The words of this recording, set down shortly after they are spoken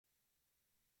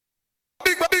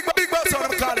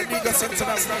listen to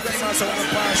that breadmaker on the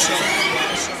passion.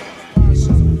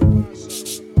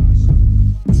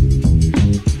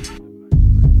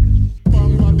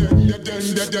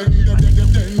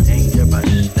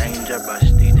 Danger bus,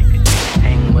 these niggas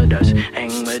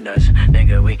hang with us,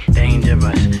 nigga, we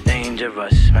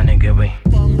dangerous, my nigga, we.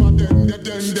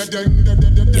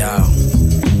 Yo,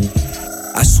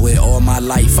 I swear all my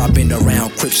life I've been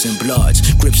around Crips and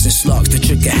Bloods, Grips and Slugs, the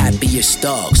trigger happiest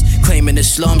thugs, claiming the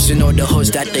slums and all the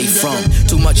hoods that they from.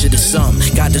 Too much of the sum,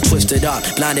 got to twist it up,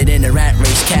 blinded in the rat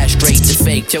race, castrate the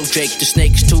fake, tell Drake the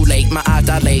snake's too late, my eyes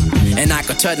dilate, and I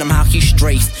can tell him how he's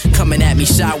straight, coming at me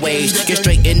sideways, get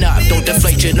straightened up, don't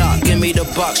deflate your luck, give me the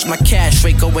bucks, my cash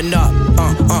rate going up,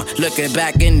 looking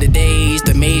back in the days,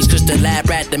 the maze, cause the lab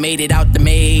rat that made it out the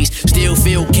maze, still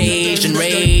feel caged and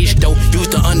raged, though, use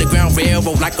the underground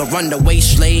railroad like a runaway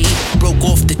slave, broke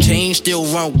off the chain, still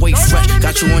runway fresh,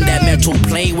 got you on that mental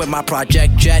plane with my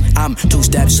project jet, I'm 2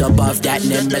 steps above that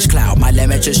nimbus cloud, my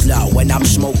limits is low, when I'm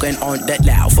smoking on that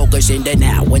loud, focusing the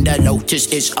now, when the lotus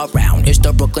is around, it's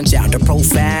the Brooklyn sound, the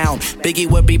profound, Biggie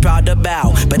would be proud to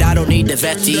bow, but I don't need the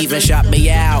vet to even shot me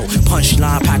out,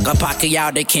 punchline, pack a pocket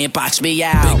out, they can't box me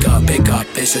out, pick up,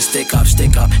 it's a stick up,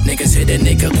 niggas hit a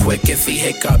nigga quick if he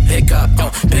hiccup, pick up,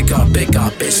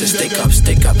 it's a stick up,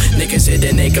 niggas hit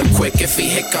a nigga quick if he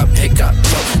hiccup,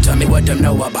 tell me what them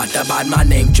know about the bad, my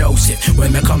name Joseph,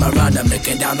 women come around, I'm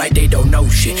looking down like they don't know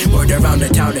shit, word around the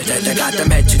town is that they got the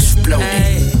meds exploding.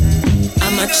 Hey,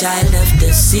 I'm a child of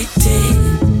the city,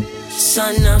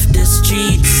 son of the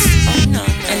streets,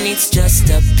 and it's just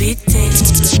a pity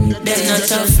they're not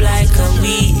tough like a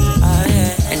we,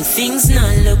 and things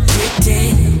not look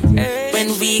pretty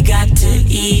when we got to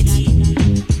eat.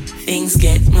 Things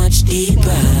get much deeper.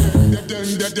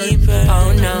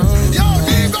 Oh no.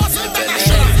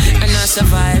 And I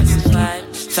survive.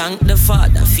 Thank the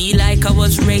Father. Feel like I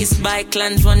was raised by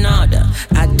clans one order.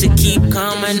 Had to keep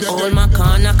calm and hold my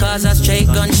corner, cause a straight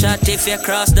gunshot if you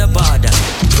cross the border.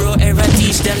 Pro era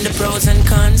teach them the pros and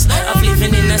cons of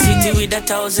living in a city with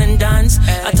 1,000 dons,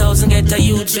 1,000 ghetto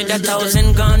youths with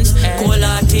 1,000 guns,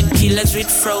 cold-hearted killers with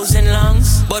frozen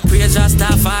lungs. But praise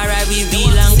Rastafari, we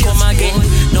belong, come again.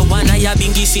 No one I have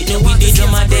been sitting with the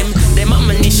drum of them. Them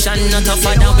ammunition not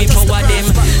tougher than we power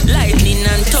them. Lightning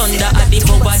and thunder at the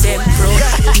power them, bro.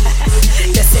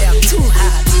 They say I'm too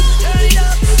hot.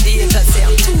 The haters say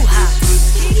I'm too hot.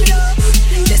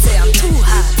 They say I'm too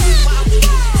hot.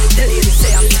 The ladies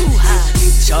say I'm too hot.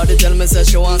 Shawty tell me say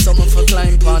she want something for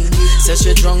climb pan. Say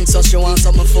she drunk so she want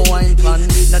something for wine pan.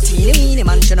 Not teeny weeny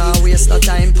man, she not waste no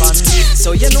time pan.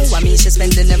 So you know what I mean, she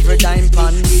spending every dime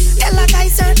pan. Tell a guy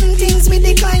certain things we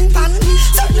decline pan.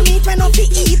 Certain meat when up we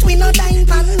eat we no dine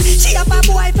pan. She have a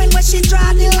boyfriend where she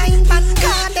draw the line pan.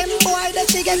 God them boy that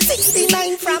she get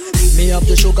 69 from. Me have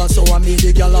the sugar so I me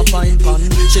the girl a fine pan.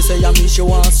 She say a me she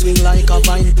want swing like a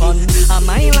vine pan. On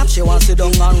my lap she want sit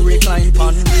down and recline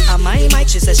pan. On my mic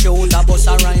she say she hold a bus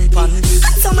a rhyme pan.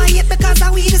 And some I hate because I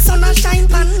we the sun a shine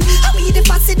pan. I we the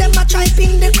fussy them a try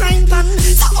ping the crime pan.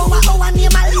 So our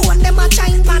name alone them a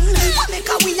chime pan. What make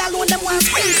a we alone them want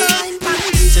sprinkle line pan.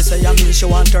 She say a me she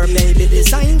want her baby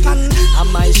design pan. On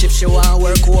my shift she want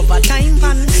work overtime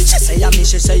pan. She say a me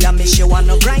she want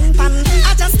no grind pan.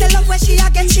 I just tell her where she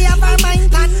again she have her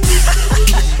mind pan.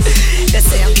 They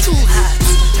say I'm too hot.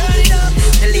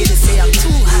 The ladies say I'm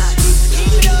too hot.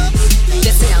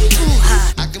 They say I'm too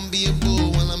hot. I can be a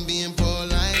bull when I'm being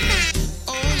polite.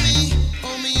 Oh me,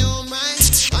 oh my.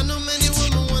 I know many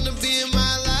women wanna be in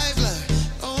my life. Like,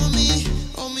 oh me,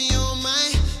 oh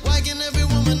my. Why can every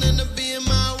woman end up being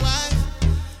my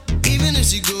wife? Even if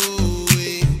she go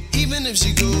away, even if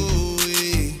she go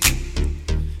away,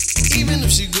 even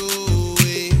if she go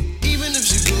away, even if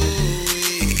she go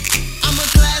away. I'm a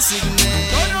classic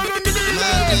man. My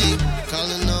way,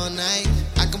 calling all night.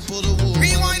 I can pull the wool.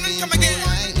 Rewind and come again.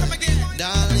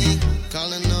 Darling,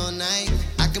 calling all night.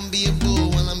 I can be a bull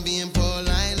when I'm being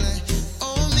polite. Like,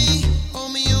 oh me, oh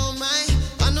my.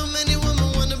 I know many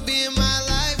women wanna be in my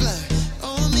life. Like,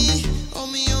 oh me, oh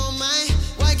my.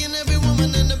 Why can every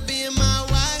woman end up being my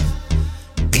wife?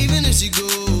 Even if she go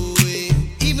away,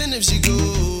 even if she go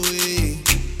away,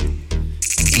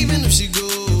 even if she go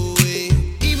away,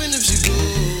 even if she go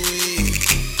away.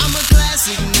 I'm a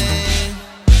classic man.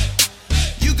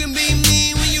 You can be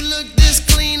mean when you look this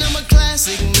clean. I'm a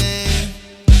classic man.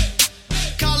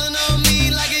 Calling on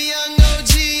me like a young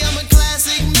OG. I'm a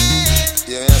classic man.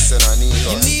 Yes, and I need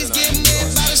Your knees get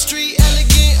met by the street,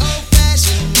 elegant,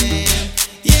 old-fashioned man.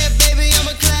 Yeah, baby, I'm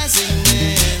a classic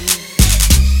man.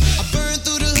 I burn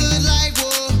through the hood like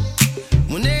war.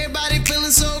 When everybody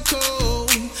feeling so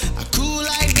cold, I cool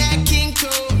like that King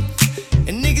Cole.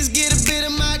 And niggas get a bit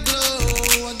of my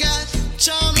glow. I got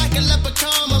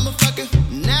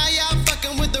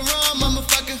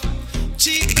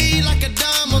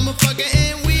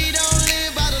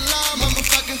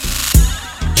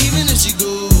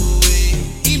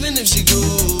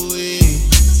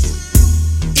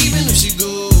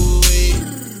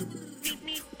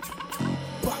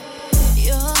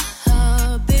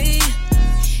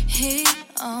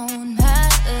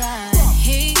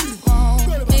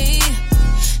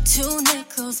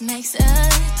next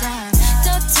time.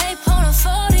 Duct tape on a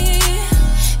 40.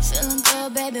 Feeling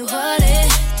good, baby, what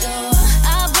it do?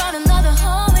 I brought another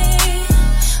homie.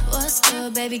 What's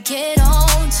good, baby, get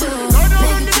on to.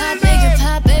 Make it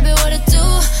pop, baby, what it do?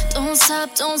 Don't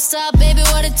stop, baby,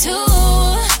 what it do?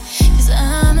 Cause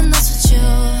I'm in love with you.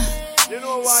 You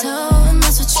know why? So in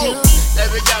love with you.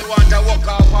 Every girl want to walk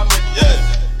off on me.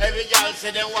 Yeah. Every girl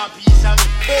say they want piece of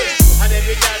me. And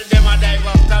every girl them a dive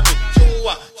after me.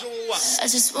 Chua. I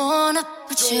just wanna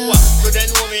put you. So they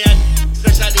know me as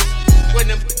specialist. When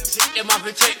them sick, them have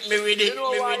to check me with it.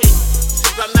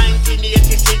 From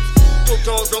 1986,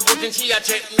 2000, putting she a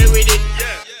check me with it.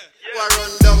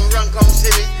 Run down, run come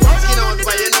see me. Skin out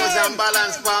by your nose and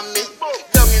balance for me.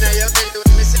 Down in your bed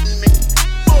with me sitting me.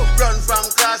 Run from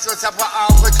crossroads up a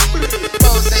half a tree.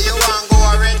 Bow say you want go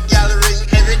a red gal ring.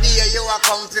 Every day you a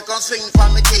come to come swing for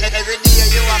me king. Every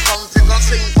day you a come to come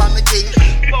swing for me king.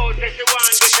 Bow say you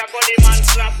want get a body man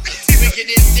slap. The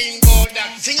wickedest thing go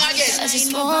that. Sing again. I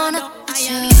just wanna put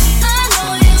you. I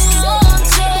know you want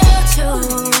to.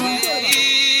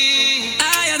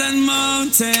 Higher than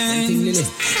mountains.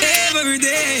 Every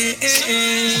day.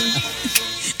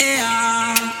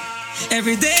 Yeah.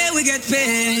 Every day we get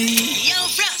paid. Yo,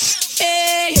 Frost.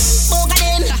 Hey, boga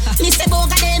them. Me say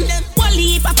boga them. One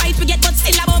leap a fight we get, but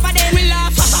still above them. We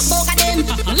laugh, boga them.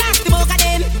 Last the boga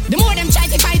them. The more them try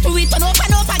to fight, we turn up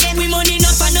and up again. We money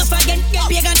enough and up again.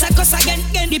 Pagans and cuss again.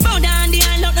 The powder and the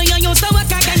hand out, no you used to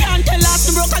work again. Until last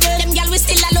the broke again. Them girl we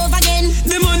still love again.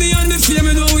 The money and the fame,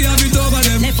 you know we have it over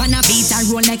them. Left on a beat a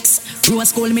Rolex.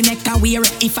 Rose gold me neck a wear.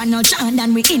 If I no John,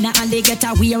 then we in a alley get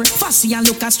a wear. Fussy and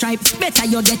look a stripe, better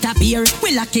you get a beer.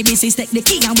 We lucky business take the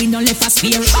king and we no left a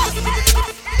spear.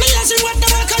 Me as you what the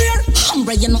world career.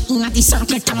 Humble you nothing at the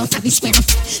circle, turn out at the square.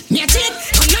 Me a take,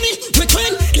 Konami, we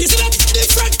queen, Elizabeth,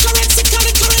 different currents,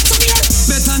 correct over here.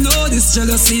 Better know this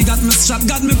jealousy got me strapped,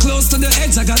 got me close to the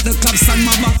edge. I got the cops on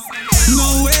my back.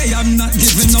 No way, I'm not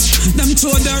giving up. Them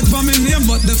throw dirt for me name,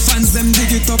 but the fans them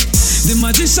dig it up. The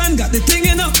magician got the thing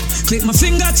in up. Click my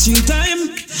finger 3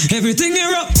 times, everything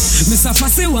here up. Mr.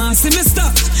 Fussy want see me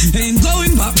stop. Ain't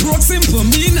going back, broke simple,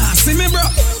 me nah see me bro.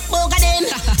 Boga them,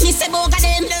 me say boga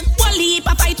them. One leap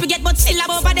a fight we get, but still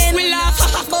above them. We laugh,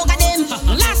 boga them.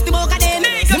 Last the boga them.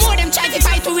 The more them try to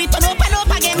fight, we turn up and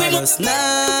up again. We us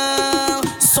now.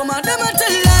 Some of them are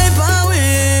tell life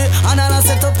away, and all I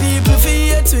set up people for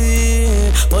you too.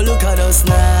 But look at us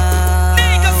now,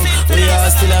 we are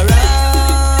still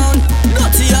around.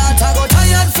 Dirty heart, I go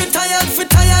tired for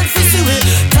see we.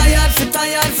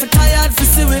 Tired for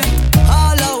see we.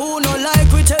 All who no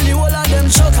like, we tell you all of them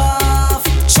shock off.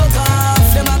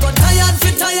 Them I go tired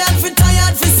for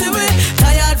see we.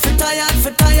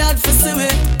 Tired for see we.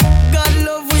 God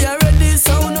love we already,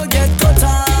 so no get cut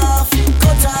off.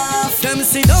 Them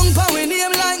sit down pa we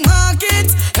name like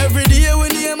market. Every day we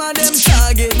name a them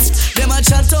targets. Them a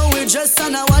chat how we dress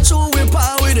and I watch who we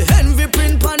par with. Envy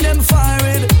print pan them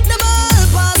forehead. Them all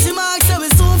passy marks say we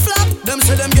soon flop. Them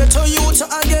say them get on you to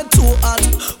I get too hot.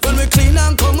 When we clean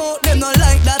and come out, them not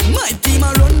like that. My team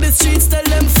a run the streets, tell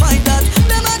them fight that.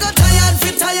 Them I got tired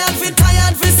for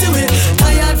see we.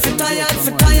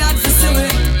 Tired for see we.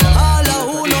 All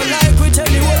who no like we tell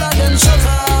you all of them shut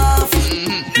off.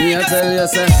 Me I tell you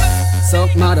say,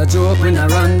 suck mother joke when I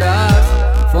run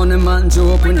that. Funny man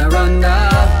joke when I run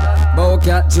that. Bow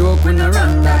cat joke when I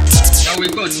run that. How we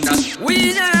gun that?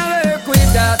 We never work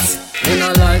with that. We no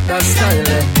like that style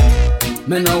eh.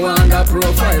 Me no want that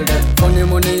profile there. Funny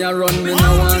money I run, me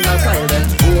no want that style there.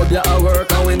 Hope you a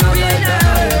work and we no like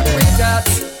that. With that,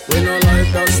 we no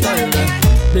like that style there.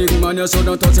 Big man, you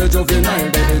shouldn't touch a juvenile.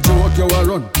 The joke you a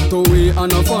run to we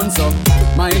and a fun so.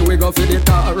 Mine we go for the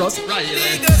Taurus.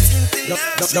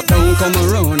 Don't come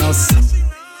around us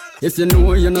if you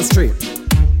know you're not straight.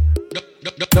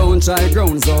 Don't try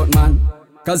grounds out, man,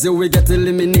 cause you will get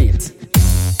eliminated.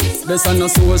 Best on a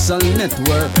social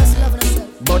network,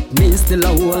 but me still a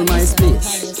hold my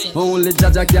space. Only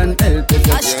Jaja can help if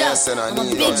you I'm a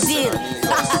big deal.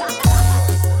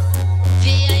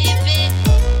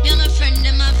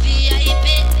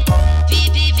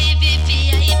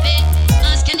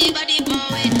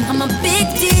 I'm a big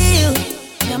deal.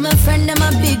 You're my friend, I'm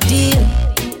a big deal.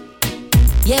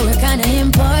 Yeah, we're kinda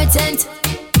important.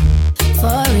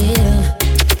 For real.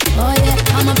 Oh yeah,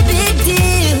 I'm a big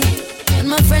deal. And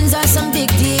my friends are some big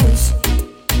deals.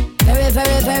 Very,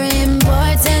 very, very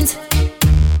important.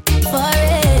 For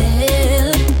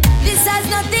real. This has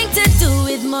nothing to do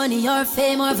with money or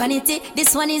fame or vanity.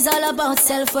 This one is all about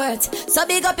self-worth. So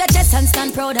big up your chest and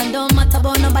stand proud. And don't matter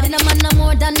about nobody, no man no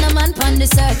more than no man on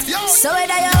this earth. So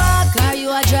whether you walk or you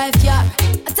a drive car,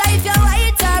 I tell if you're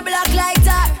white or black like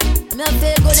tar, me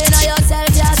feel good in yourself,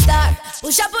 just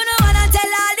Push up on the one and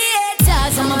tell all the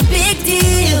haters I'm a big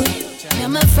deal. Me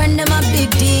and my friend, I'm a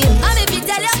big deal. I'm a big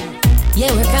tell you.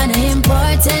 Yeah, we're kinda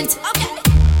important. Okay.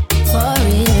 For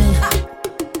real.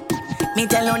 Me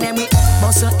tell on them we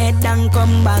bust your head and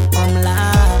come back from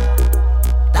laugh.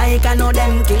 Like I know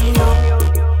them kill you.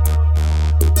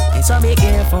 And so be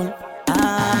careful.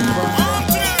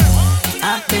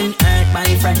 I've been hurt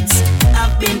by friends.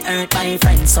 I've been hurt by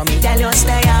friends. So me tell you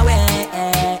stay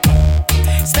away.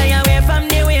 Stay away from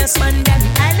the waste man them.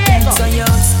 So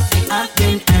yours. I've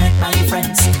been hurt by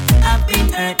friends. I've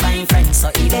been hurt by friends. So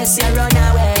if they say run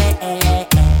away.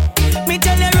 Me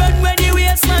tell you run where the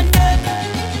waste man them.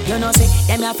 You know see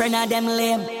them your friend of them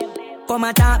lame. Come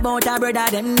and talk about a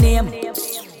brother them name.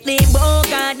 They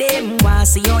both of them want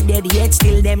see you dead yet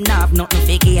still them not have nothing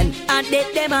for gain. And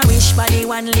dead them a wish for the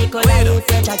one little life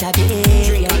where cha-cha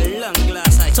be.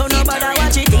 So nobody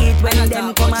watch it eat when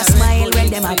them come a smile when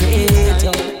them a great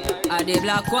you. Are the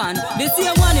black one? This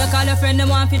same one you call a friend them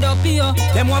want fi duppy yo.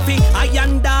 Them want fi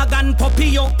iron dog and puppy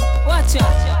yo. Watch ya,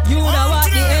 you da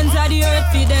walk the ends of the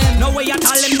earth for them. No way you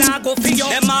tell them nah go fi yo.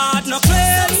 Them hard no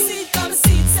clear.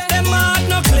 Them hard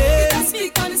no clear.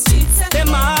 Them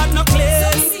hard no clear.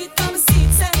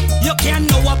 You can't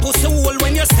know a pussy hole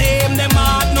when you say them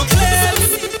hard no clear.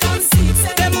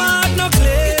 Them hard no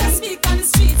clear.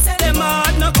 Them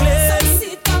hard no clear.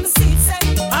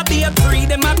 I be a pre,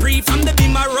 them a pre from the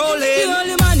beam a rolling. The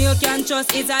only man you can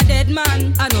trust is a dead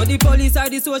man. I know the police or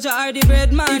the soldier or the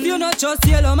bread man. If you not trust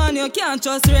yellow man, you can't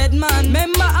trust red man.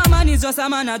 Remember a man is just a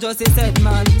man, I just a said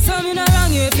man. So me no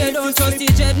wrong you if you don't trust the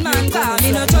dread man. Cause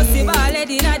me no trust the ball head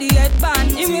in the head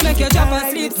band. If we make you drop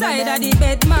asleep side of the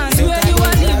bed man. Where you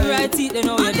want live right seat, they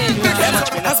know you're dead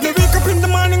man. As me wake up in the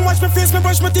morning, wash my face, me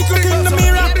brush my teeth, look in the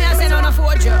mirror.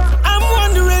 I'm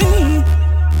wondering,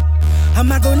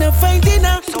 am I gonna find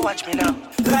dinner? So watch me now.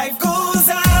 Life goes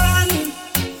on,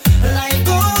 life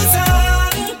goes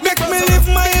on. Make me live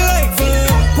my life.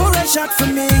 Pour a shot for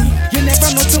me. You never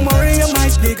know tomorrow you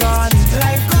might be gone.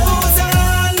 Life goes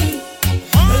on,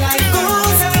 life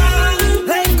goes on,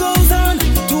 life goes on.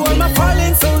 To all my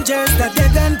fallen soldiers that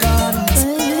dead and gone.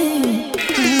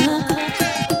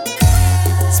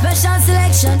 Special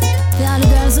selection. For all the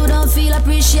girls who don't feel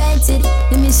appreciated.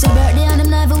 They miss your birthday and them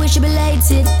never wish you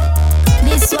belated.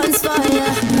 This one's for ya.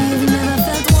 You've never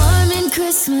felt warm in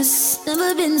Christmas.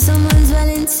 Never been someone's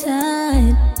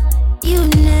Valentine.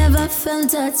 You've never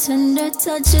felt a tender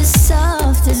touch as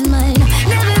soft as mine.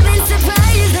 Never been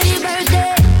surprised on your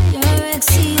birthday. Your ex,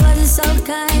 he wasn't so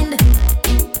kind.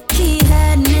 He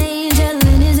had an angel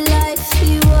in his life.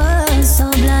 He was so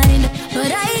blind.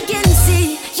 But I can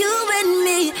see you and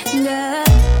me, girl.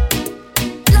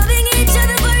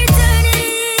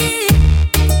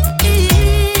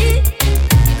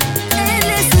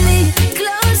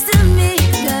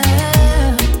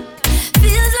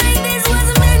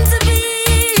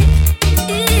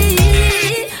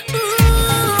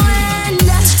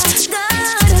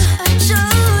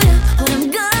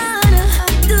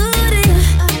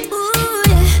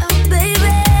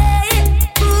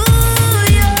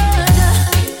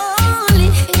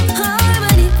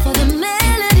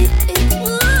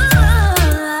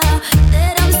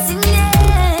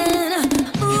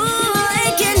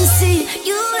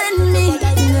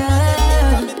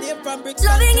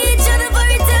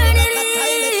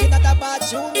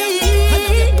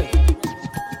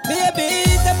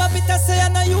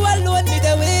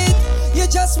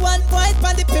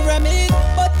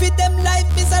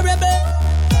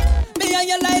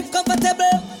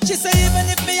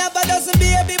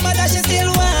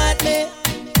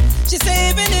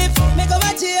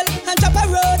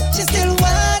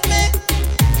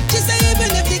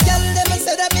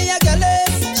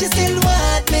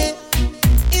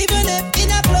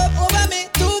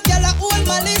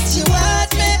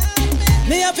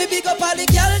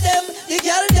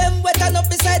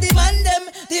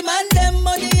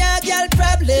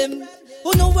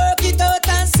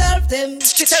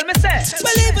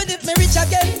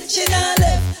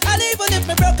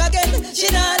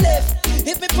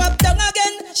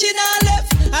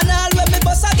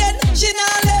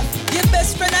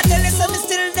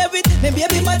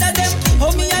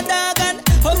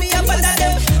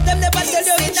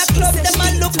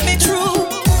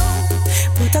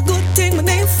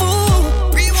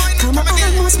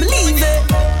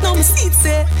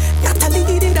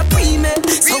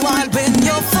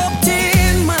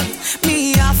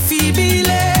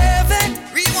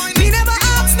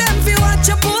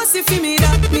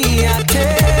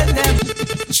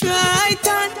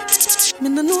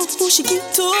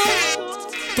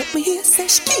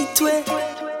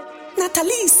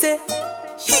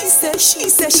 He said, she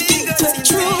said, she keep it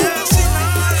true.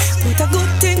 But a good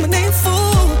thing my name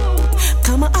fool.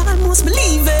 Come I almost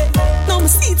believe it. No my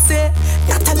seat say,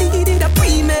 Natalie did a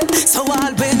pre-med. So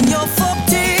all when you're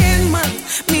fucked in, man,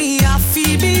 me I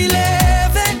feel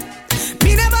believe it.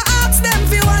 Me never ask them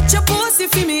if you watch your pussy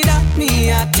for me that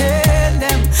me I tell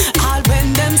them. All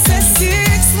when them say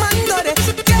 6 man got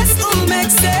it, guess who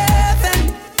makes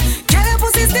 7? Can your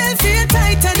pussy still feel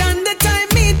tighter than the time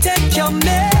me take your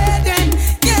maiden?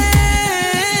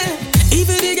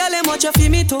 Watch you feel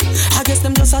me too. I guess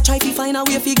them just a try to find a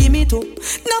way fi give me too.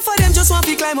 None for them just want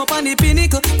to climb up on the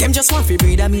pinnacle. Them just want to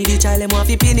breed a me the child. Them want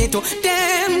to pin it too.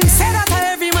 Them say that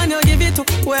every man you give it to.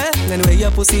 Well, then when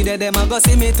your pussy there, them a go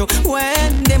see me too.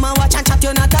 When them a watch and chat,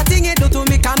 you not a thing it do to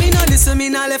me. Cause me no listen, me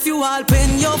no left you all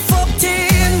when you fucked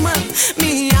in, man.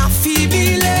 Me a fi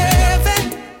believe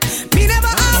it. Me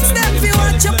never ask them if you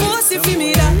watch your pussy for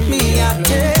me that me a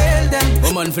tell them.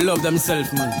 Woman fi love themself,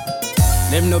 man.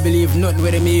 Them no believe nothing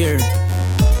with them here.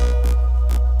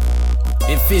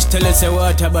 If fish tell us a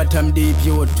water bottom deep,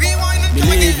 you would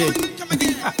believe it.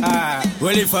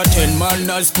 Well, if a 10 man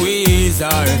a squeeze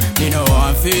her, me no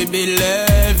want fi be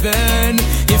 11.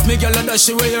 If me girl a dash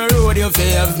away your road, you fi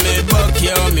have me back,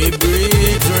 you me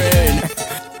breathe rain.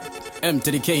 M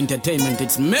to the K Entertainment,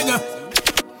 it's mega.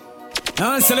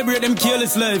 I'll celebrate them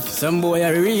careless life. Some boy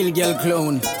a real girl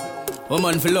clown.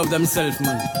 Woman fi love themself,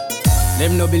 man.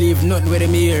 Them no believe nothing with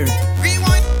them here.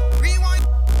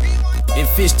 If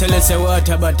fish tell us a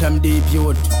water bottom deep, you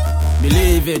would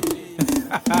believe it.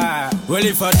 Well,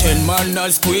 if a 10 man a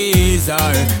squeeze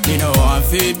her, me no want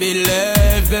fi be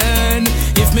 11.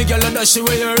 If me girl a dash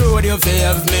away your road, you fi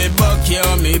have me back, you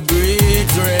me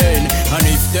breathe rain. And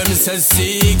if them say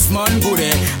 6 man good,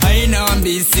 I know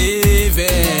be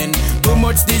 7. Too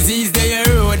much disease they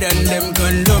road and them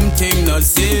condom thing no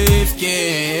safe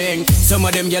king. Some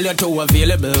of them girl are too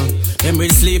available. Them will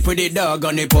sleep with the dog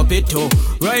and the puppy too.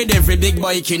 Ride every big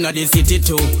bike in the city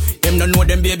too. Them don't know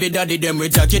them baby daddy, them will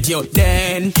jacket you.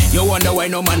 Then you wonder why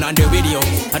no man on the video.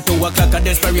 At 2 o'clock of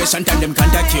desperation time them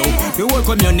contact you. The whole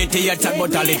community attack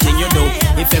about all the thing you do.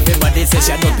 If everybody says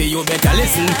shut up, you better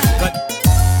listen.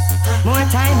 More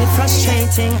time it's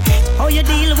frustrating. How you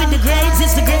deal with the grades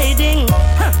is degrading.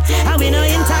 And we no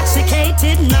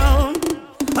intoxicated, no.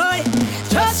 Oi,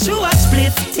 just through a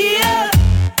split tear.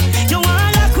 You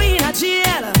want a queen of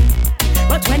jail.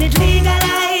 But when it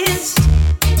legalized,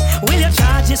 will your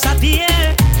charges appear?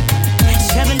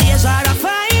 7 days are a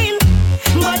fine,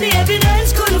 but the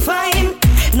evidence couldn't find.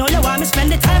 No, you want me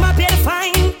spend the time I pay the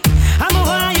fine. I'ma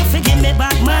want you to give me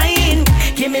back mine.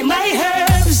 Give me my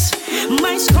herbs,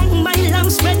 my skunk, my lamb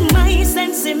spread, my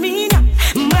sensimina,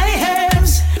 my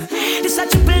herbs. This a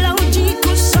triple OG,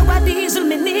 cause so a diesel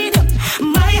me need.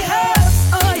 My herbs,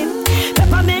 oh,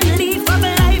 peppermint leaf of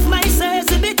life, my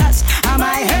bitters are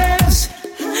my herbs.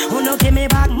 Oh no, give me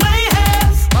back my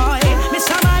herbs, oh,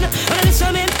 Mr. Man, well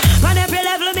listen me, on every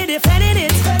level me defending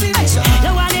it.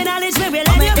 The one in knowledge me will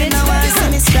let you in.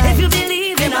 If you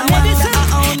believe in a medicine,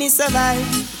 I only survive.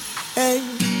 Hey.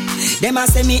 Them a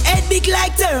say me head big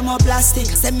like thermoplastic.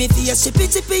 Say me face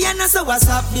chippy and I so what's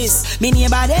up this. Me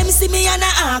neighbor them see me and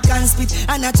I can spit.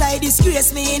 And I try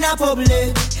disgrace me in a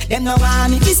public. Them no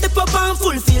want me to step up and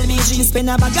fulfill me dreams. Spend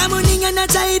a bag of money and I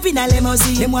drive in a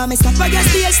limousine. Them want me stop at gas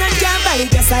station can't buy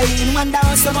gasoline. Wonder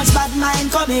how so much bad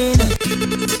mind coming.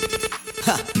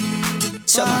 Ha,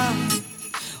 sure.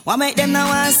 What make them now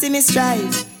want see me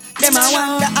strive? Them a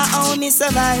wonder how me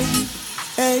survive.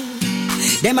 Hey.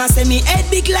 Them a say me head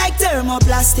big like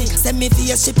thermoplastic. Say me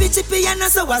face chippy and I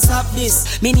so what's up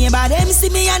this. Me neighbor them see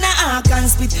me and I can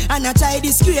spit. And I try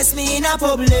disgrace me in a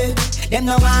public. Them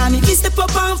no want me to step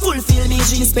up and fulfill me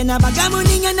dreams. Spend a bag of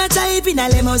money and I drive in a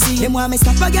limousine. Them want me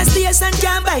stop at gas station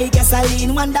can't buy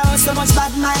gasoline. Wonder how so much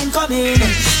bad mind coming.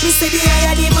 Me say the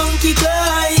higher the monkey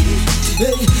climb,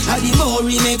 hey, and the more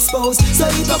him exposed. So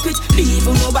hypocrite,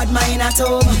 people no bad mind at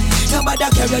home. Nobody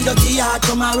carry dirty heart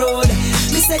from a road.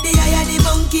 Me say the higher the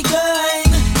monkey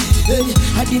climb, hey,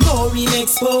 and the more him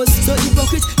exposed. So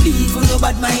hypocrite, people no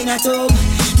bad mind at home.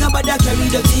 Nobody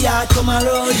carry dirty heart from a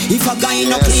road. If a guy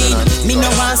no clean, me no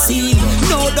want see him.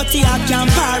 No dirty heart can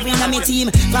par in a me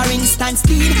team. For instance,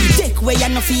 Steve, take away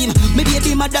and no fame. Me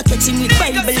baby mother catching with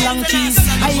Bible and keys.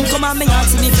 I ain't come on me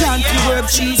house, me plant the herb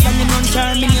trees. And me non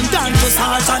turn me name down to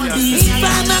heart and bees. If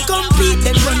I'm a complete,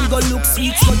 then run go look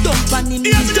sweet. So dump on him,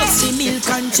 just see milk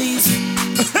and cheese.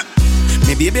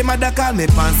 Me baby mother call me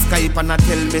on Skype and I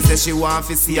tell me say she want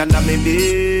to see under me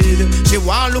bed. She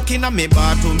want look in at me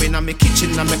bathroom, in at me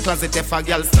kitchen, and me closet if a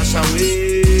girl stash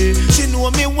away. She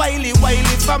know me wily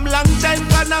from long time,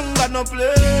 can no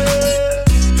play.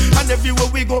 And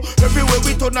everywhere we go, everywhere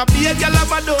we turn up, be a girl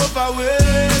I'm a over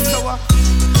way. So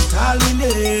call me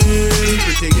name,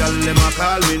 pretty girl them a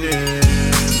call me name.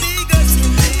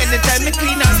 Anytime me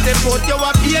clean and step out, you a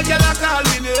be a girl a call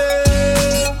me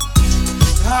name.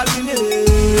 Call me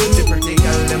name, the pretty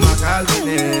girl them a call me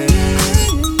name.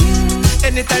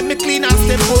 Anytime me clean and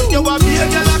step out, you a be a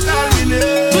girl a call me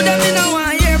name. To them me no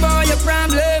want hear about your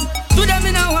problem. To them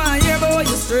me no want hear about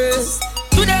your stress.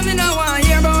 To them me no want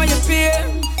hear about your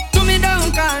pain. To me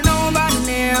don't call nobody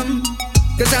name.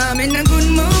 Cause I'm in a good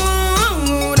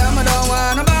mood, I don't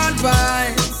want no bad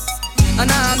vibes.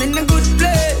 And I'm in a good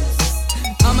place,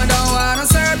 I don't want no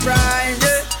surprise,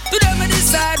 yeah. To them I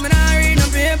decide, me not read no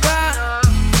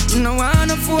paper, no want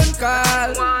no phone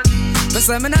call. But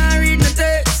say me not read no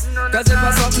text, cause if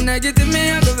I something negative,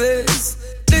 me I go face.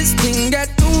 This thing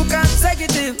get too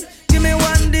consecutive. Give me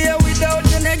one day without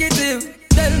the negative.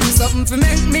 Tell me something to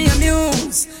make me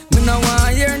amuse. Me no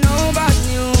want hear no bad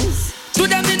news. To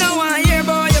them me no want hear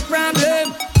about your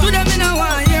problem. To them me no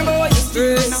want hear about your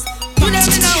stress. To them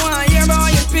me no want hear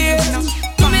about your pain.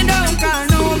 To me don't call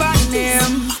nobody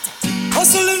name.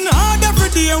 Hustling hard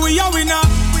every day, we are winner.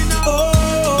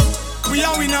 Oh, we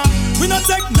are winner. We not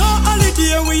take no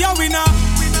holiday, we are winner.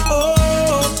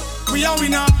 Oh, we are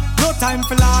winner. No time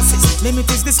for losses, limit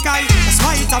is the sky. That's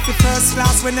why it's up in first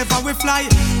class whenever we fly.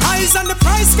 Eyes on the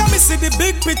prize, can me see the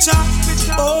big picture.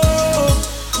 Oh,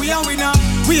 we are winner,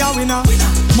 we are winner.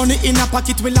 Money in a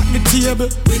pocket, we lock the table.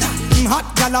 Hot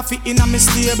gal a fit in a me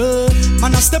stable.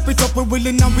 Man I step it up, we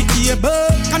willing and we able.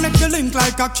 Connect the link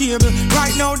like a cable.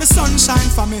 Right now the sun shine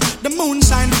for me, the moon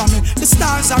shine for me. The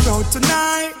stars are out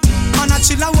tonight. Man I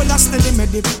chill and will I steady me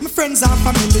dip. My friends are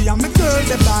family and my girl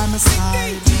they by my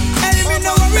side. Hey me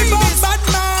no worry about bad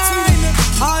mind.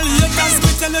 All you can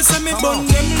me tell you say me bun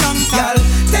them long time. Girl,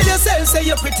 tell yourself say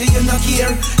you're pretty, you no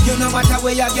care. You know what a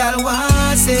way a girl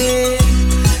wants it.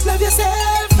 Love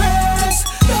yourself first.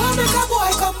 Don't make a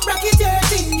boy come bracket your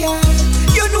thing, girl.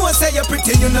 You know say you're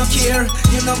pretty, you no care.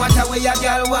 You know what a way a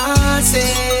girl wants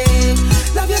it.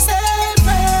 Love yourself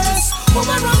first.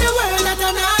 Woman run the world, not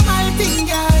a normal thing,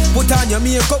 girl. Put on your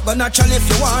makeup, but natural if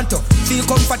you want to. Feel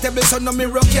comfortable, so no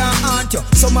mirror can't haunt you.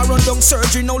 Some a run down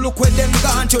surgery, now look where them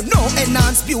gone to. No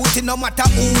enhanced beauty, no matter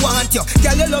who want you.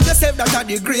 Girl, you love yourself, that's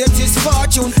the greatest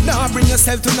fortune. Now bring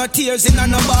yourself to no tears in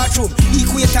no bathroom.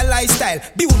 Equate a lifestyle,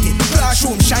 beauty,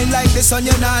 classroom. Shine like the sun,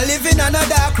 you're not living in a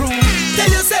dark room.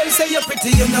 Tell yourself, say you're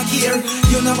pretty, you no care.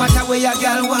 You know what a way a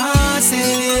girl wants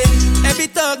it. Every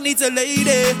thug needs a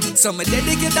lady, so me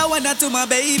dedicate that one to my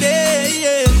baby,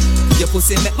 yeah. Your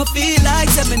pussy make me feel like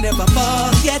something never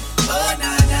forget. Oh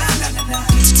na na na na na.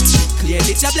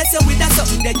 Clearly God bless you with that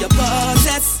something that you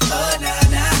possess. Oh na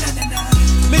na na na na.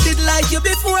 Me did like you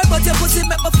before, but your pussy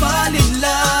make me fall in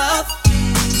love.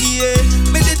 Yeah,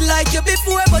 me did like you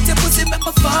before, but your pussy make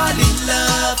me fall in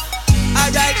love.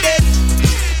 Alright then,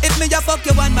 if me a fuck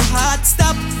you and my heart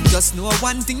stop, just know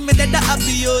one thing, me that I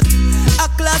be out. A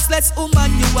classless woman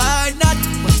you are not,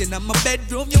 but in my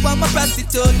bedroom you are my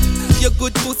prostitute. Your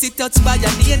good pussy touched by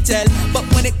an angel, but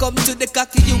when it comes to the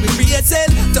cocky you will resell.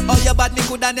 To all your bad me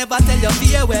coulda never tell you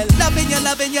farewell. Loving you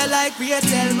like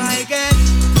Rachel, my girl.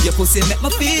 Your pussy make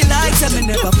me feel like something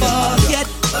never forget.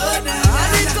 Oh na na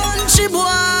na. Country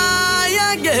boy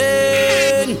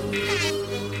again.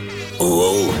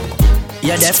 Oh.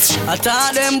 Yeah, deaf. I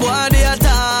taught them boy they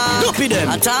attack. Duppy them.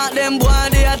 I taught them boy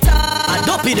they attack. I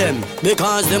duppy them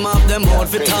because them have them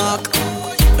mouth for talk.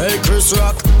 Hey Chris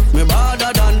Rock, me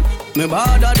badder than, me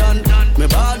badder than, me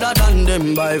badder than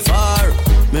them by far.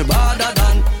 Me badder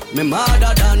than, me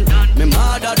madder than, me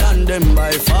madder than them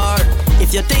by far.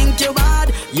 If you think you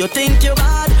bad, you think you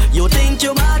bad, you think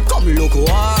you bad, come look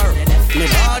war. Me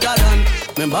badder than,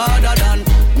 me badder than,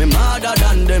 me madder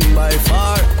than them by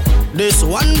far. This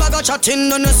one bag of chatting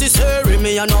no necessary.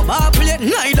 Me a no bar plate,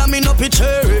 neither me no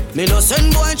picture. Me no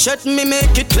send boy chat, me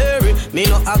make it clear. Me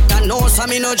no act and no, so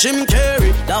me no Jim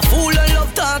Carrey. The fool and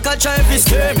love talk a try to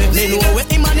scare me. Me know where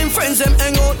him and him friends them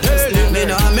hang out early. Me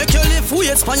no make you live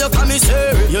waits for your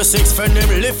commissary. Your six friend them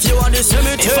lift you on the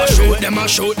cemetery. If I shoot them, I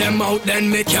shoot them out, then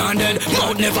me can't dead.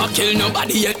 Mouth never kill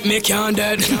nobody yet, me can't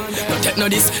dead. No take no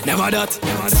this, never that.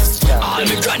 All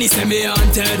me granny say me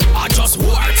haunted. I just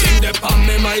working them on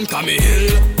me mind. Me hill.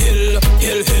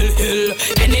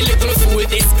 Any little fool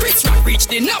this Chris Rock reach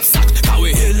the knapsack. Cause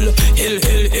we hill.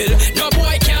 No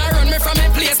boy can't run me from a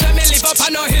place where me live up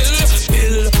on a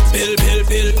hill.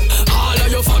 Bill. All of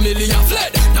your family are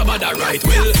fled. Nobody right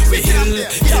will. We hill.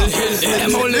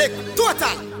 Them only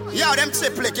Total. Yo, them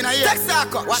triple in a year.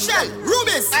 Texaco, Shell,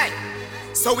 Rubies. Hey.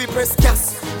 So we press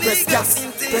gas, press gas,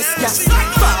 press gas.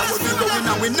 Forward we going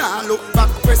and we nah look back.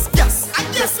 Press gas,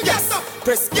 press gas,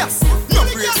 press gas. No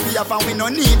brakes we have and we no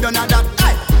need none of that.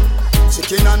 Aye.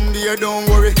 Chicken and deer, don't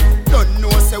worry. Don't know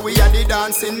say we are the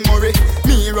dancing Murray.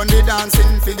 Me run the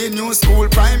dancing for the new school,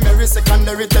 primary,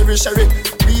 secondary, tertiary.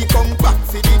 We come back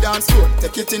for the dance floor,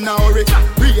 take it in a hurry.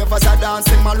 Ravers are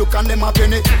dancing, my look and them a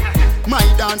penny. My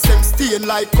dance them stain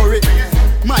like curry.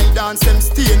 My dance them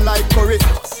stain like curry.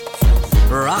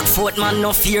 Rockfort man,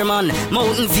 no fear man.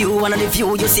 Mountain View, one of the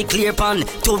view you see clear pan.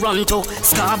 Toronto,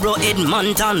 Scarborough,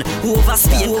 Edmonton. Over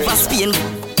Spain.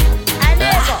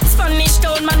 Spanish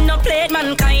town man, no played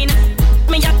mankind.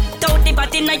 Me a out the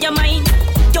bat inna your mind.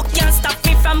 You can't stop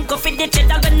me from go for the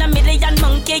cheddar when a million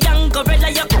monkey and gorilla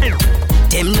you.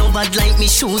 Them no bad like me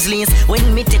shoes lace.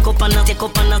 When me take up on a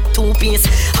two-piece,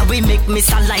 I will make me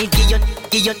salite.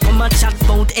 Give you come a chat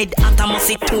bout head at a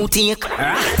must two take.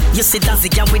 You see that's the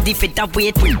girl with the fit that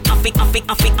weight.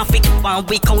 Affic, one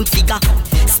we count figure.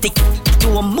 Stick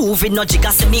to a movie, no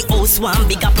jigger. See me house one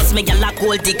bigger, plus me gyal a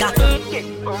gold digger.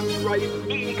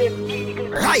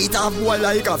 Right off boy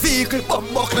like a vehicle,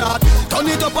 bumbo clot. Turn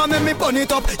it up and make me pun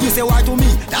it up. You say why to me?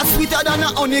 That's sweeter than a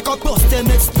honey cup. Bust them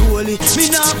next slowly. Me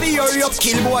nah be hurry up,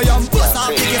 kill boy and bust off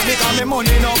the gift because me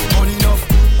money enough.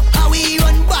 How we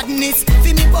run badness?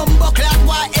 See me bumbo clot,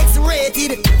 why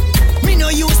X-rated? Me no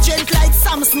use strength like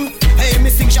Samson. Hey, me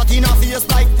sing shot in a face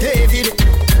like David.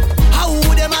 How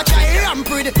would them a try ramp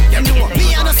with? Them know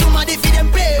me and a somebody fi them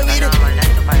play with.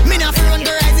 Me nah fi run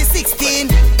the rise 16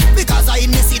 because I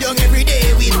in me sit down every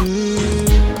day with.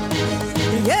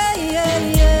 Yeah.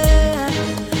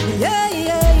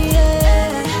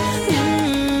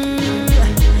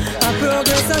 I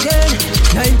progress again.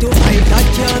 9 to 5, that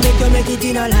can't make it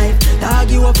in a life. Dog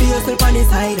you up for yourself on the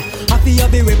side. Happy you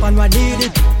be weapon what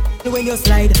needed. When you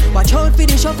slide, watch out for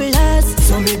the shufflers.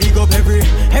 So me big up every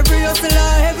hustler.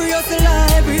 Yeah, every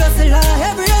hustler.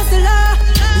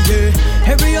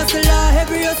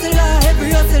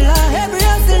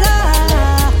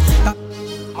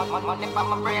 Money for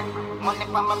my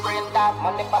brain, dad.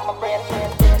 Money for my brain.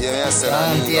 Yeah, I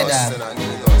need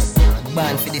us.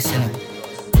 Born for this, you know.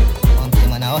 Until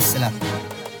man a hustler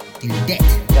till death.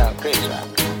 Yeah, crazy.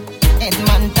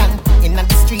 Edmonton, in the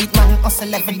street, man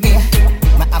hustle every day.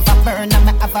 Me have a burn and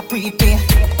me have a prepay.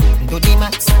 Do the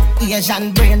max,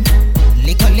 Asian brain.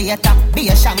 Little later, be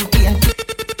a champagne.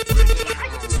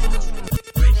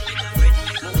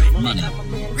 Money.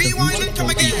 Rewind and come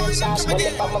again.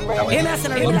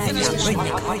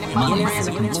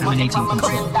 Terminating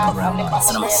control.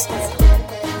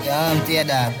 Yeah, I'm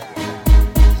tyad.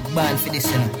 Born for this,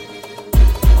 you know.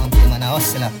 Until man a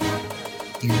hustler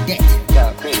till death.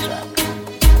 Yeah, crazy.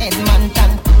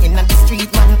 Edmonton, in the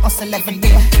street, man hustle every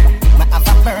day. Me have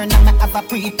a burn and me have a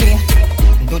prepay.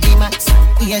 Do the max,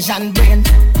 Asian brain.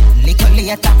 Little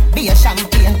later, be a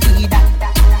champagne. Tyad,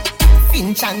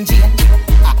 Finch and Jane.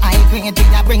 A high grade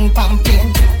in a bring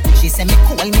pamphlet. She say me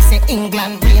cool, me say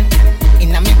England rain.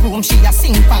 In a me room, she a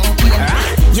sing pamphlet.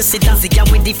 You see that's the girl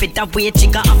with the fit that weight.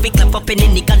 Jigger a pick up in the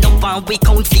nigga, no one we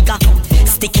count figure.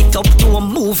 Stick it up to a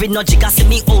movie, no jigger. See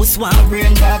me house one.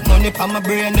 Brain dog, money for my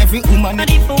brain, every woman. And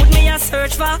the food me a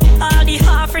search for. All the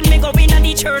offering me go in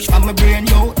the church. For my brain,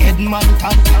 yo,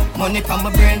 Edmonton. Money for my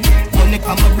brain, dog. Money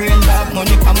for my brain.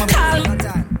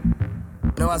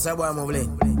 You know what's that boy move late?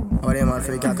 Oh, they man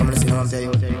freak out, come and listen, I'm tell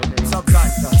you.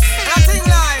 Subcontract. Nothing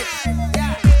like.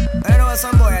 I don't know what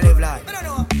some boy I live like.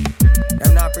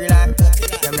 Them not free like.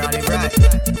 Them not live right.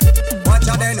 Watch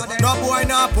out then. No boy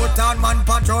not put on man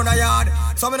patrol a yard.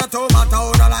 Some in the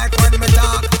tomato don't like when me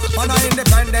talk. Man a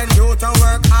independent, you to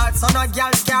work hard. So no girl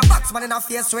can't box man in a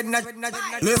face with no.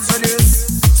 Listen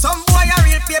this. Some boy a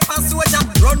real paper soldier.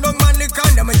 Run down man liquor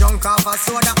and them a junk off a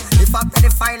soda. If I pay the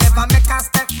file ever make a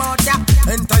step out ya.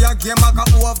 Enter your game I go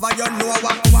over you know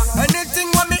what. Anything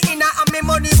when me in and me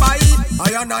money buy.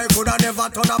 I and I coulda never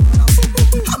turn up.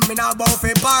 I'm in a bow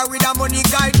for bar with a money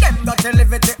guy. Them got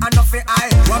elevated and off the eye.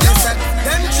 What me say?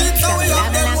 Them cheap so we have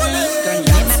them money.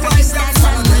 That's why that's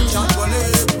how they jump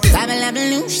money.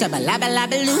 Babalabaloo,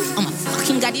 shabalabaloo. Oh my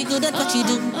fucking god, you good at what you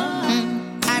do.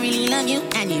 I really love you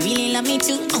and you really love me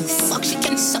too. Oh fuck, she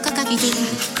can suck a cocky too.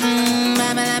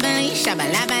 Babalabaloo,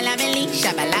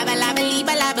 shabalabaloo,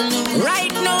 balabaloo.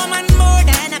 Right now, man, more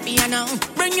than happy, you know.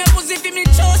 Bring your pussy for me,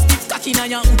 chose this cocky now,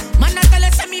 young. Man, I tell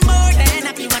us me more than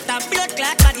happy. What a blood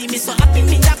clot body, me so happy,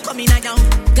 me that coming now, young.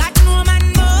 Got no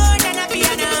man more than happy,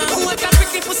 you know. What a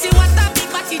pretty pussy, what a big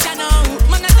body, you know.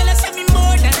 Man, I tell us me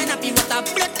more than happy. What a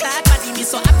blood clot body, me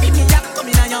so happy, me that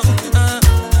coming now, young.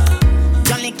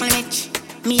 Don't lick my bitch,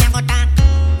 me a go down.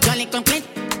 Don't lick my clit,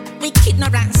 we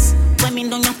ignorance. Women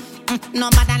don't know. No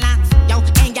bada laugh. Yo,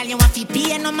 ain't girl, you want to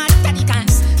pay no matter the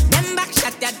cost. Them back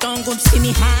shot that don't good see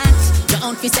me hands. Your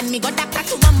own fist send me go doctor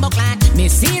to bumbo clan. Me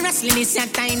seriously, this your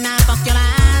time now, fuck your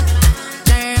land.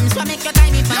 Terms what make your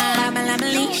time me fall.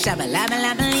 Babalabaloo,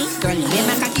 shabalabalabaloo. Girl, you make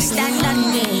my cocky stand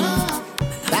on me.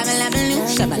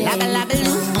 Babalabaloo,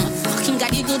 shabalabalabaloo. Fucking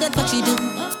God, you good at what you do.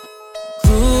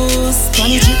 Cruise,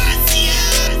 funny trip.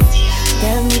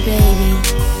 Tell me, baby.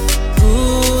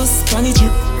 Cruise, funny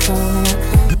trip.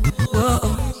 Whoa,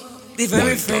 the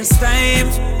very first time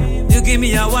you give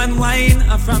me a one wine,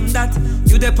 and from that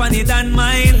you the panny than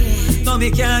mine. No, me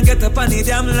can't get up on the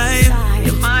damn line.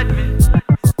 You mad me?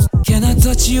 Can I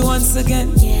touch you once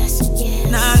again? Yes, yes.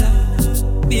 Nada,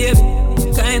 baby,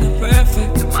 kinda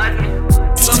perfect. You mad me?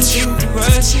 Something to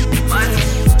worship. You mad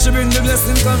me? She bring the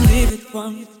blessing, come leave it for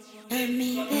me. Tell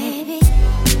me, baby.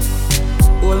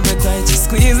 Hold me tight, just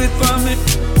squeeze it for me.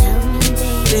 Tell me,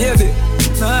 baby.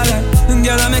 Nah lie,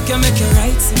 girl, I make you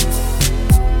right, so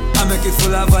I make it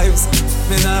full of vibes,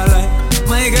 me nah lie.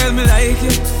 My girl, me like you,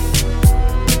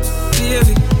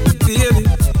 baby, baby.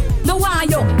 No why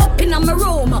you up in my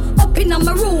room, up in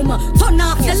my room. Turn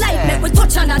off the light, make we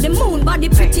touch under the moon. Body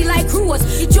pretty like rose,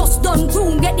 it just done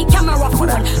groom. Get the camera phone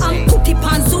and put it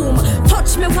on zoom.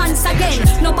 Touch me once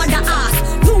again, nobody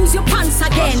ask. Lose your pants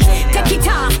again, take it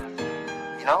off.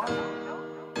 You know,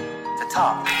 to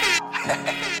talk.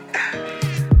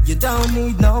 You don't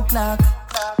need no clock,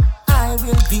 I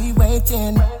will be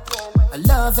waiting. I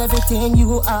love everything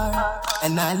you are,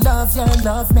 and I love your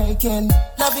love making.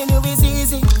 Loving you is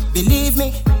easy, believe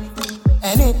me,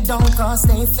 and it don't cost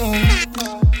a thing.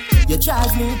 You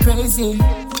drive me crazy,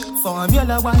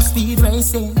 Formula 1 speed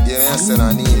racing. Yes, and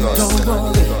I need us. Don't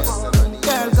worry,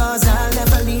 girl, cause I'll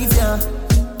never leave you.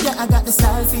 Yeah, I got the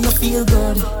style for you feel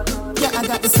good. Yeah, I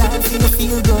got the style for you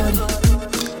feel good.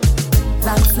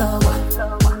 Like flower,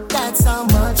 that's how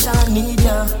much I need you.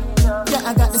 Yeah,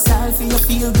 I got the style for you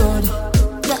feel good.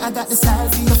 Yeah, I got the style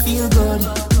for you feel good.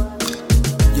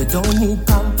 You don't need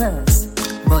pampers,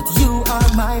 but you are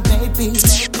my baby.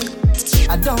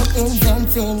 I don't invent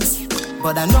things,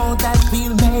 but I know that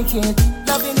we'll make it.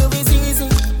 Loving you is easy,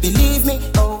 believe me,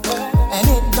 and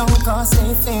it don't cost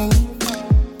a thing.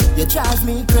 You drive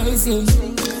me crazy,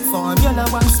 Formula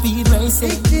 1 speed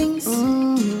racing.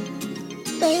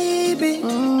 Baby,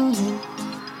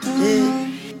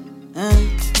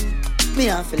 me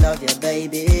I feel love you,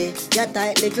 baby. Your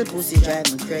tight little pussy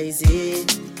drive me crazy,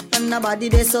 and nobody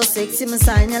they so sexy, me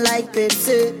sign you like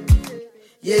Pepsi.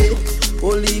 Yeah,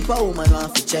 only a woman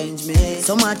want to change me.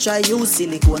 So much I use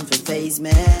silicone for face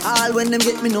me. All when them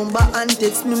get me number and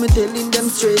text me, me telling them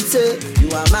straight, say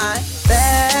you are my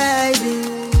baby,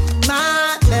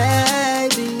 my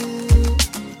baby.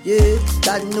 Yeah,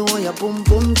 that know your pum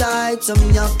pum tight, so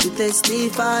me have to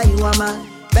testify. You are my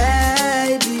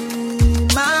baby,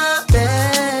 my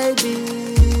baby.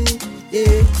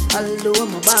 Yeah, although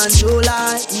I'm a banjo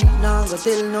lie, now go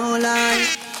tell no lie.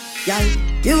 Yeah,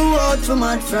 you out for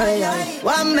mad fry,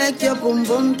 why make your pum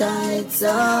pum tight,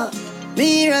 so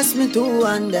me rest me too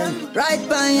and them right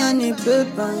by your nipple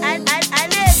pine. I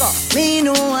never. Me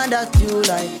know that you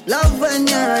like love when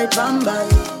you're right by.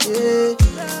 Yeah,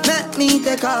 make me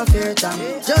take off your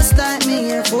tongue, just like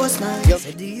me Air Force 9.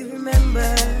 So do you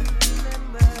remember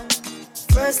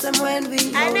first time when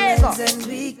we held hands and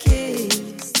we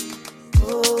kissed?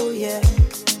 Oh yeah,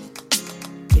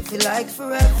 it feel like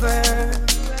forever.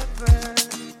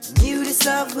 Knew this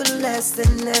love would last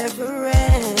and never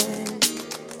end.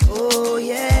 Oh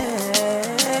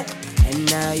yeah. And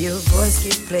now your voice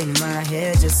keeps playing in my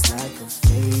head just like a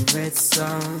favorite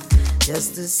song.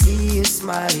 Just to see you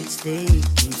smile each day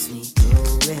keeps me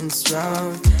going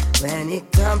strong. When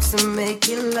it comes to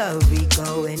making love, we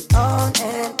going on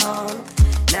and on.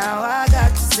 Now I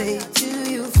got to say to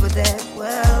you for that,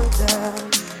 well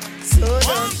done. So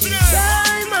don't you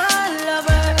die, my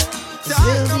lover, 'cause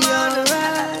we'll be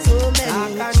alright. So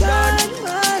many try,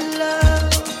 my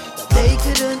love, but they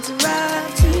couldn't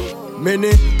write you.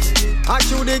 Many, I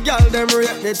show the girl them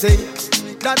rate the thing.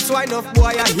 That's why enough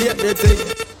boy I hate the thing.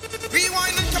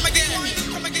 Rewind and come again.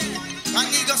 And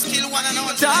you just kill one and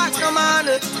all. Talk no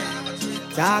man,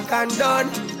 talk and done.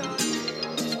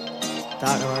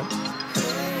 Talk no man.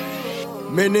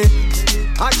 Many,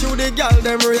 I show the girl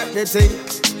them rate the thing.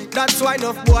 That's why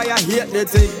enough boy I hate the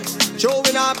thing.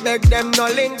 Showing up, beg them no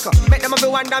link up. Make them have a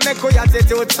wonder, make your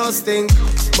attitude so stink.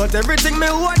 But everything me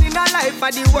want in a life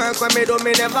for the work when me do,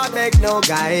 me never beg no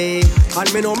guy.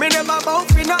 And me know me never bout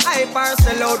for no hype or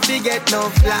sell out to get no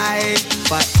fly.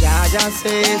 But yeah, just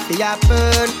say if it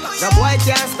happen, no boy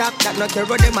can't stop that. No care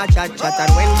what them a chat.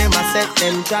 And when them a set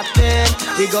them trap them,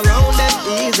 we go round them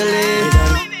easily.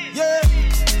 Yeah,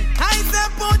 I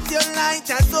your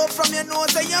lighters up from your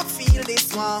nose and you feel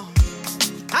this one.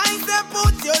 I say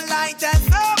put your lighters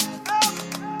up.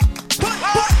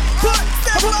 Put.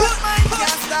 Step up, man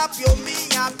can't stop you. Me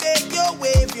I beg you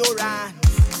wave your hands.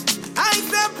 I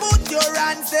say put your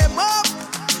hands them up.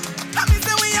 Let me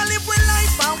say we a live with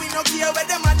life and we no care what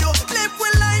them a do. Live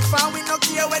with life and we no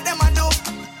care what them a do.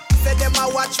 Say them a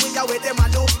watch we a what them a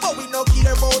do, but we no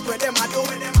care about what them a do.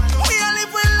 We a live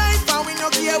with life and we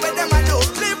no care what them a do.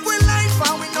 Live with life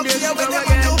and we no care what them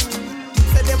a do.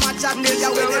 Say them a chat we a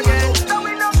what them a do, so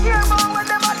we no care about what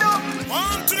them a do.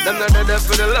 Them not dead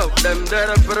for the love, them dead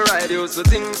for the ride. You so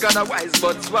think otherwise,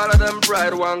 but swallow them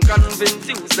pride. One convince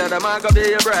you, said I'm gonna be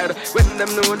your bride. When them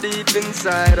know deep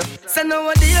inside. So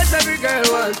nowadays every girl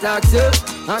want talk to.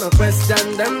 I no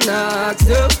question them knocks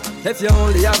you. If you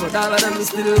only have $1, them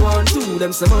still want two.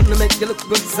 Them someone to make you look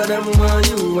good, so them want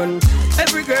you. And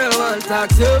every girl want talk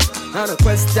to. I no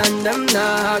question them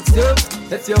knocks you.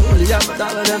 If you only have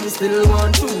 $1, them still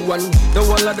want two. And the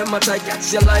whole of them a try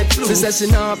catch you like flu. She says she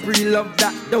not pre-love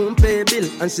that don't pay bill.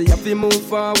 And she have to move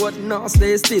forward, not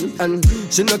stay still. And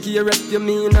she no care if you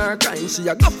mean her kind. She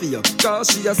a go for you, cause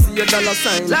she a see a dollar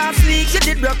sign. Last week you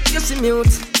did rock, you she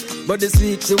mute. But this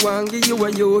week she want give you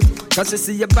a youth. Cause she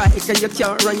see your bike and your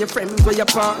car and your friends where you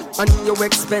park and your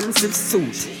expensive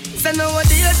suit. So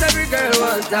nowadays every girl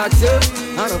want talk to.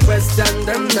 I don't question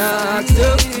them not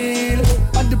to.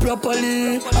 At the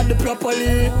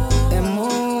properly. Them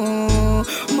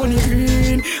money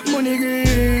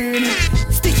green.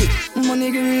 Sticky, money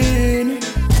green.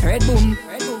 Red boom.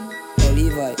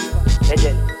 Levi.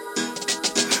 Legend.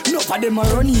 No for them a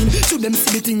running, so them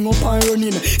see the thing up and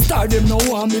running. Star them no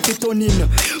want me to turn in,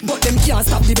 but them can't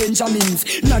stop the Benjamins.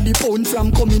 Now the pound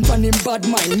from coming from him bad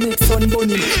mind, make son burn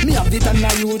him. Me have it and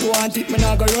now you want it, me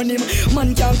not go run him.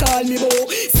 Man can't call me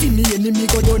bow, see me enemy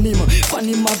go done him.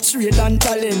 Fan him have trade and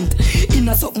talent.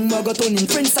 Inna something I go turn him.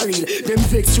 Friends are real, them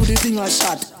vex through the thing a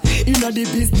shot. Inna the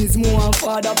business, more and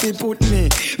father fi put me.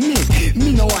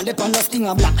 Me no want the pan of thing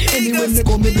a black. Anyway me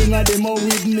go me bring a demo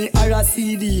with me or a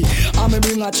CD, or me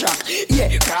bring a track. Yeah,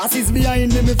 crosses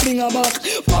behind me fling a back.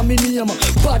 For me name,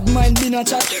 bad mind been a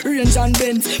chat. Range and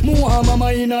bends, more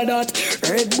mama inna that.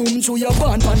 Red boom through your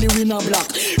band on the winner black.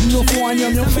 No one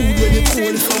yam your food when you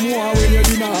cold, some more when you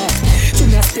dinner. To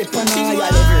me a step on a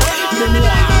higher level.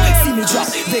 Then see me drop,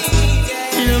 vex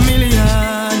in a million.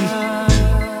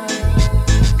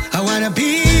 I wanna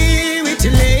be with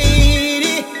you,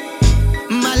 lady,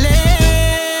 my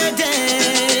lady.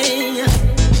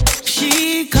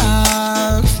 She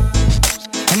calls,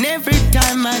 and every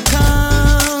time I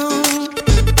come,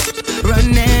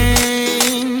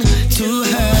 running to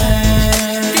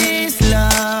her. This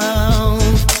love,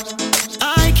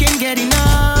 I can't get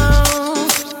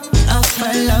enough of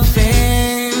her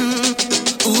loving.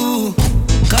 Ooh,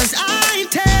 'cause I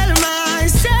tell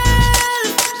myself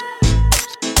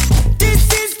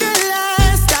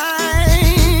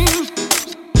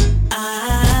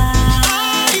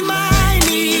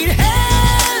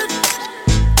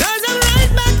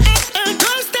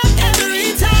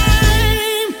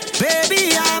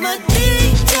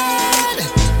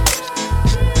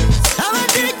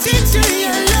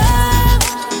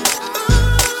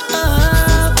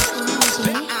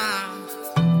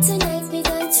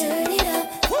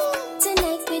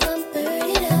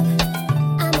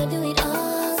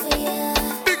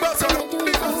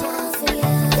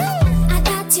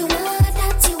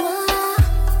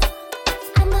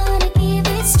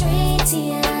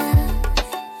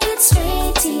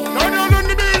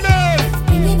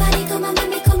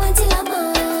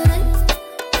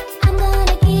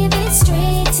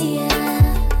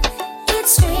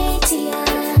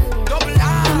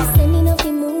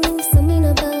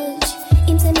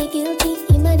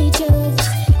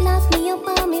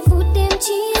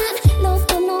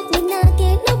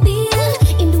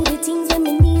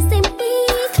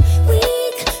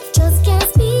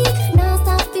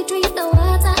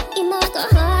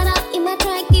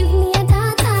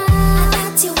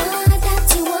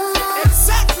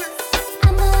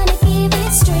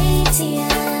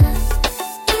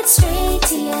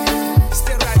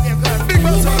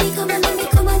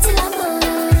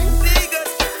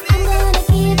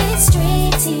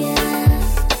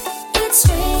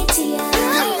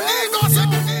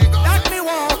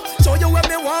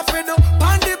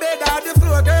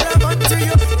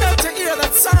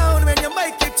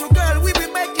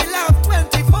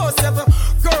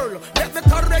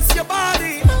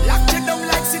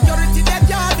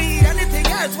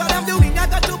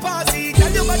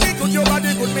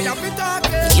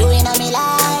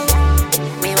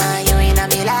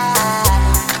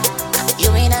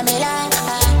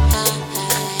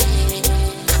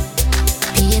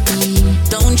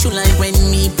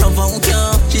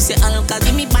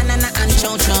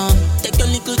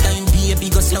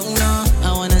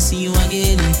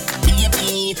again.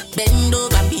 Baby, bend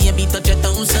over, baby, touch your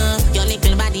toes, your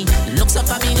little body looks up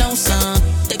at me now, son.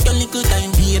 Take your little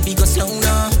time, baby, go slow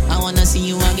now. I wanna see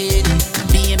you again.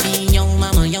 Baby, yo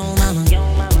mama, yo mama.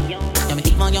 You me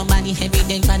think on your body, every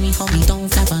day body, how me don't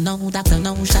flapper, no doctor,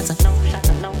 no shots.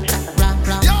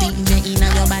 Rock, DJ in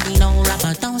your body, no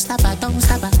rapper, don't stop her, don't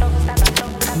stop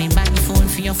her. Me body full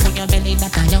for your belly,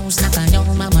 that I yo snapper, yo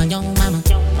mama, yo mama.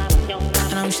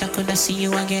 And I wish I could see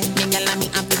you again. Then you let me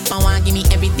happy power, give me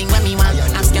everything when me want.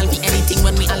 Ask girl for anything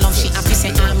when me I love she happy.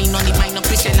 Say I me none mind no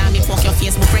Christian, I me fuck your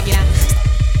face, me regular.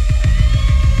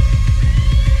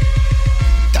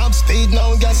 Top speed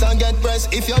now, gas and get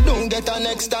pressed. If you don't get her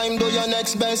next time, do your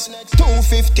next best.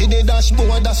 250 the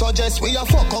dashboard, that suggest we a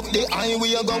fuck up the eye,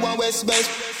 we a go a west best.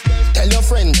 Tell your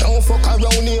friend, don't fuck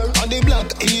around here. On the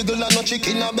black eagle and no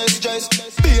chicken a best dress.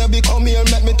 Baby, come here,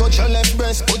 make me touch your left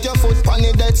breast. Put your foot on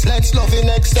the dead let's love in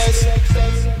excess.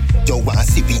 You want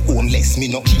see we homeless, me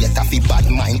no cater fi bad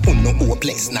mind, no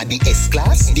hopeless. Now the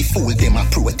S-class, the fool them a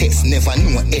protest. Never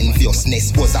know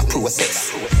enviousness was a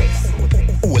process.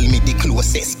 Hold me the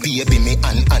closest, baby, me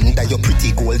and under your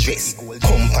pretty gold dress.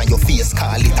 Come on your face,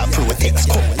 call it a protect.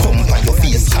 Come on your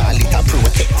face, call it a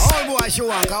protect. All boy she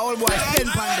want, all boy spend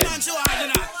pan them.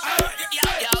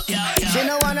 She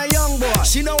no want a young boy,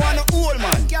 she no want a old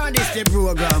man. Can't this the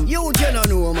program, you don't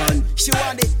know man. She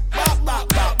want it back, back,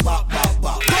 back, back, back,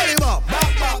 back. Gully back,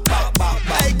 back, back, back, back,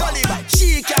 back. Hey, gully back,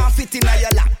 she can't fit in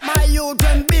your lap. My youth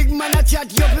when big man a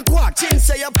chat, you be quack. Chin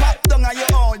say you pop down and you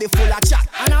all the full of chat.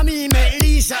 And I me make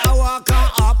Lisa a walk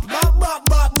on up. Back, back,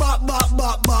 back, back, back,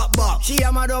 back, back, back. She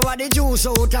a mad over the juice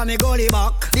out of me gully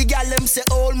back. The girl them say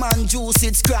old man juice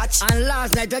it scratch. And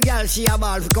last night the girl she a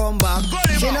ball to come back.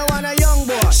 Gully she no want a young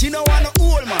boy, she no want a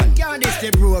old man. Can't this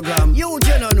the program, you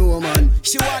don't know man.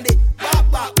 She want it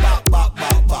back, back, back, back,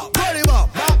 back, back. Gully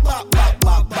back, back, back, back,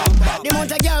 back, back, back. The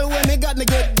amount of girl when me got me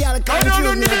get girl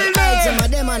confused me. Some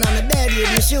of them and I'm in bed with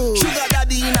me shoes. Sugar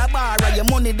daddy in a bar and your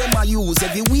money them a use.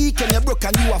 Every weekend you broke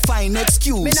and you a fine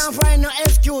excuse. Me not find no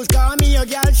excuse, cause me your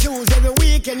girl shoes. Every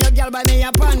weekend your girl buy me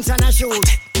a pants and a shoes.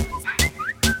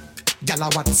 Girl a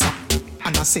WhatsApp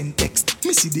and a send text.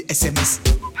 Me see the SMS.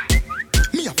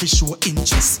 Me a fi show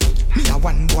interest. Me a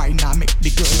one boy now make the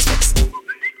girls vex.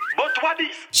 But what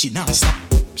is? She not stop.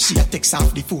 She a text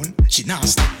off the phone. She not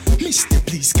stop. Mister,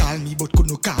 please call me, but could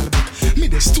no call back. Me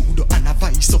the studio and a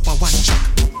voice up a one track.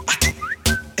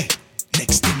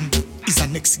 Next thing is a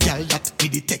next girl that me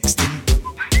the texting.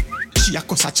 She a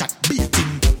cuss a chat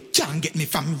beating. Can't get me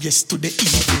from yes to the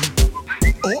evening.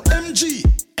 OMG,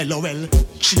 LOL.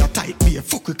 She a type be a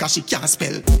fuck cause she can't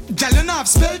spell. Girl you have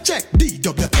spell check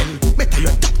DWL. Better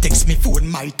your tap text me phone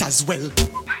might as well.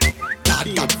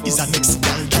 God is a next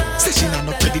girl that say she not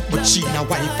no credit but she na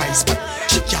Wi-Fi spot.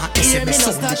 She can't SMS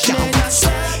on the can't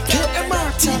WhatsApp.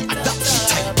 KMRT adapt the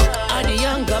type. Are the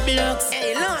younger blacks?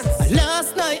 Hey,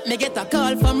 last night me get a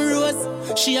call from Rose.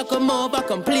 She a come over,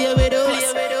 come play with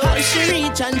us. How she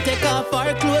reach and take off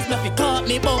her clothes? Me fi caught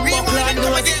me bum up like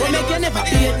nose. But make you never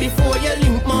beat before you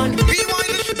link man.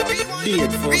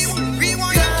 Beat first.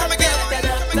 Come again.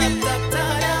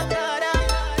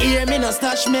 Hear me no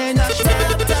stash man. Are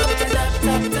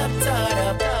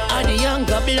the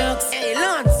younger blacks? Hey,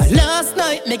 last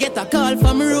night me get a call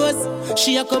from Rose.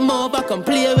 She a come over, come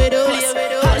play with us.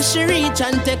 How she reach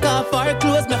and take off her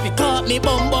clothes? Me fi caught me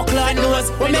bum buck like nose.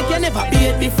 But make you never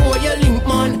beat before you link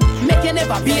man. Make you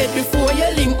never beat before you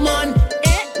link man.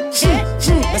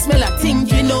 Me smell a thing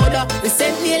you know that. They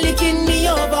said me licking me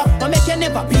over. But make you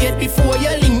never beat before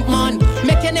you link man.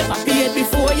 Make you never beat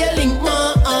before you link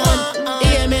man.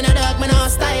 Yeah, me no dog, me no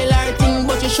style or thing,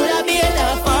 but you shoulda be a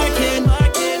farting.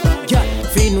 Yeah,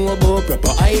 fi know about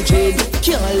proper hygiene.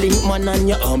 Can't link man and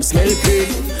your arm smell good.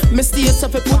 Me stay so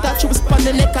fi put a choose pon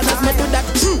the neck and as me do that,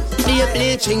 be a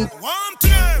bleaching.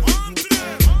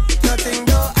 Nothing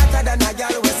go hotter than a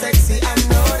girl with sexy and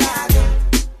know that.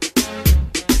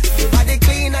 Your body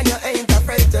clean and you ain't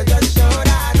afraid to just show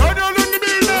that. Go down on the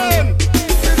building.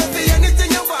 You don't be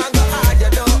anything you want, go hard, you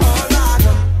don't all that.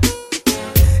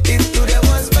 If today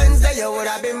was Wednesday, you would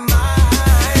have been mine.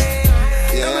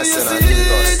 Yes, and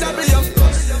I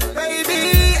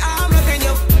baby, I'm loving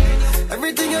you.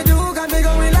 Everything you do got me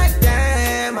going like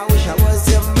damn. I wish I was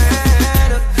your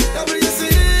man.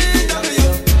 WCW,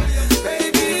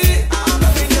 baby, I'm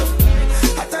loving you.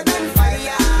 Hotter than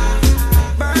fire,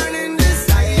 burning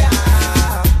desire.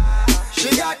 She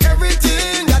got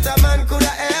everything that a man could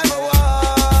have ever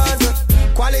want.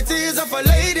 Qualities of a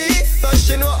lady, so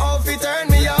she know how to turn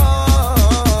me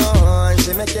on.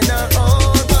 She making her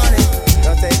own money,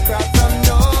 don't take crap from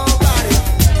nobody.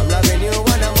 I'm loving you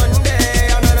on a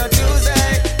Monday, on a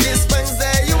Tuesday, this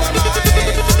Wednesday you are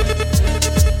mine.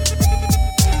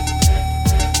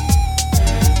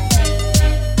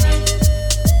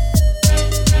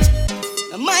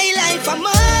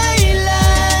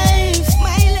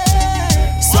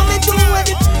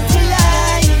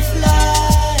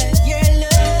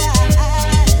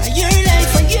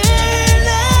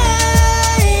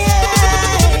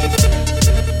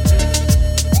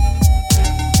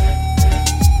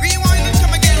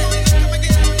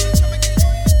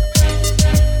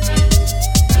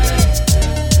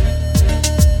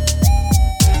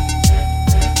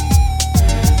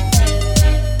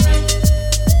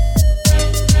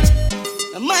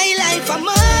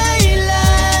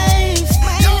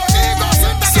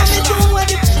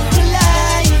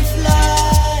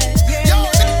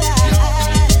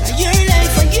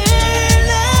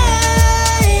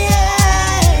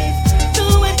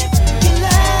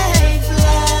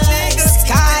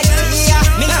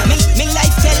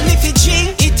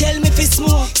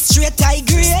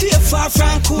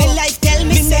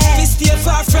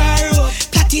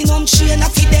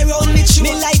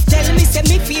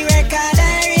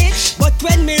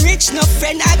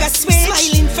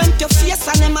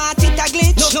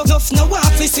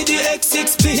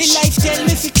 Me life tell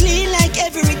me fi clean like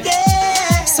every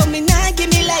day. So me nah give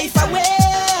me life away.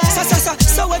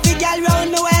 So every girl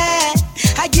round me way,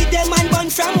 I give them and bun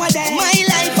from what they. My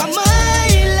life, my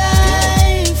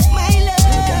life, my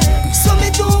life. So me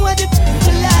do what the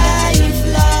life,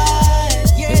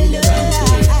 your life,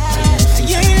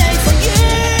 your life,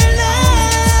 your life.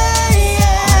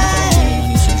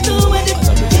 Do what the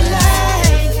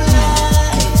life.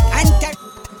 And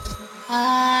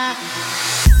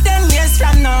 10 years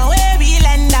from now, where we'll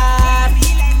end up?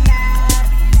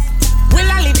 Will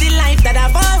I live the life that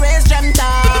I've always dreamt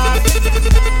of?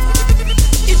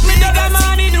 If me got the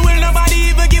money, will nobody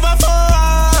even give a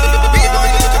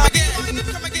fuck?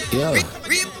 Yo,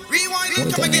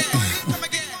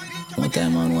 one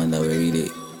time I wonder where really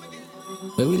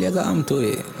got to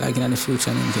it, like in the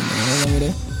future and anything. You know what I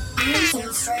mean?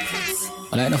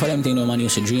 Well, I know for them things no man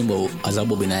used to dream about as a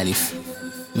bubby in life.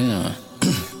 You know.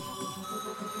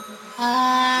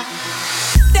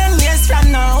 10 years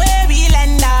from now, where we'll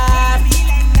end up?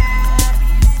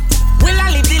 Will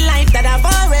I live the life that I've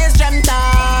always dreamt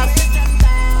of?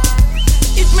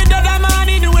 If me do the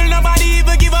money, will nobody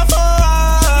even give a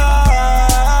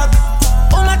fuck?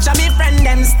 How much of me friend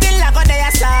them still I got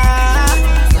there, sir?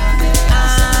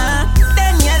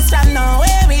 10 years from now,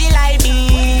 where will I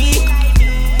be?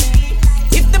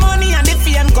 If the money and the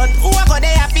fame cut, who I got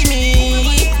there happy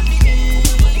me?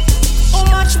 How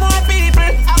much more people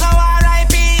I go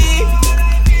RIP?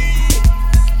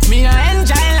 Me I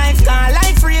enjoy life, cause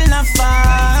life real enough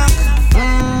fuck.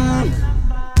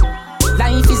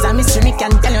 Life is a mystery, me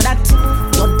can tell you that.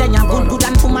 Your day you good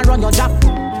and tomorrow your job.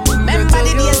 Remember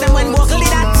the days them when walk like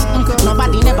that.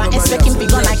 Nobody never expect him to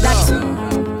go like that.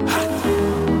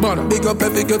 Big up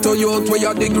every ghetto youth where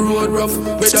you dig road rough.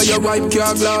 Whether you wipe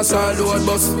car glass or load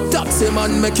bus. Taxi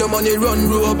man make your money run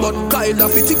road, but Kyle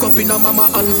off it tick up in a mama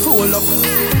and full up.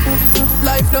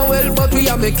 Life no well, but we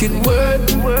are make it work.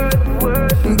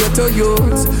 Ghetto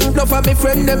youth, no for me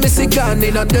friend them missing gun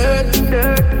in a dirt.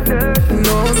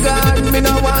 No God, me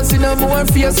no want see no more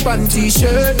face pan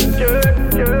t-shirt.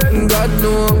 God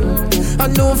no, I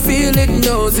no feel it,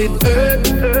 knows it hurt.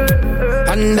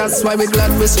 And that's why we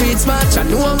glad we streets match. I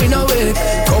know me no way.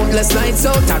 Countless nights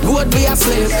out, I go be a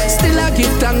slave. Still I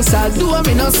give thanks, I'll do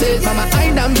me no say. Mama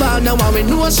hide and bar now, and we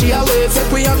know she away.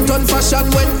 Fake we have done fashion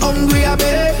when hungry a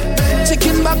bed.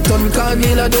 Chicken back done can't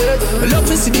heal a day. Love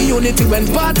to see the unity when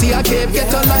party I came.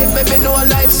 Get a life, baby, no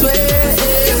life's way.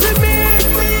 You see me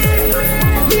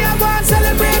I want to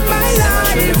celebrate my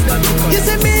life. You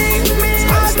see me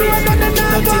hard work on the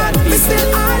night, we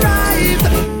still alright.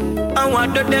 I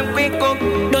want to them quick up.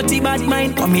 Dirty bad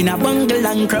mind come in a bungle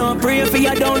and crow. Pray for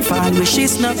your downfall,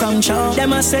 wishes no come true.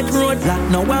 Them a set roadblock,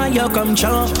 no why you come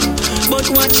true. But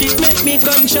watch it make me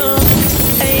come true.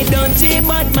 Hey, dirty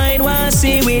bad mind want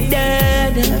see we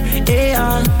dead.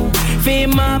 Yeah, feel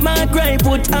mama cry,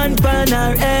 put hand on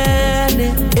her head.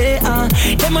 Yeah,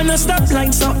 them a no stop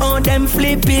like so on them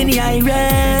flipping yeah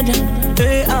red.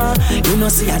 You know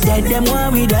see a dead them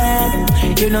while we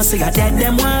dead. You know see a dead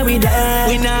them while we dead.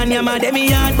 We nah name a them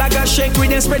yard bag a shake we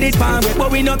then spread it far way.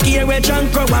 But we no care where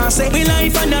drunk or want say. We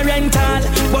life on a rental,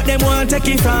 but them want take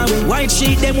it far way. White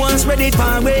sheet them want spread it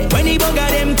far way. When the bugger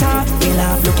them talk, we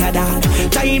laugh look at that.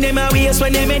 Tying them a waist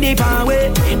when them in the far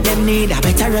way. Them need a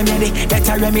better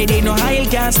remedy. No high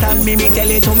can't stop me tell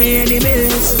it to me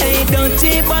enemies. Hey, don't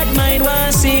take bad mind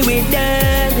want see we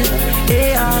dead.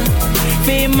 Yeah.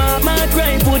 Feel mama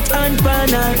cry, put hand on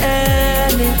her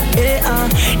head. Yeah,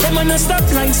 them a no stop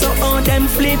like so on them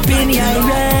flipping yeah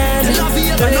red. You know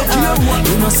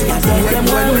see a dead them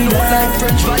worry dead.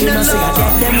 You know see a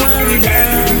dead them worry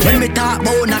dead. When me talk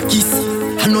about a kiss,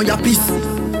 I know your piece.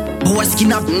 Boy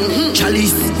skin up,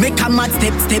 chalice. Make a mad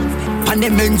step. And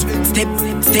them men's step.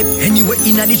 Anywhere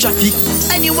in the traffic.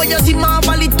 Anywhere you see my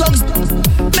valley dogs.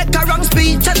 Make a wrong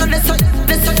speech and listen.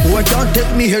 Boy can't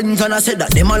take me hands and I said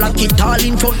that them a lock it all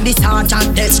in front the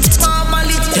sergeant desk. Mama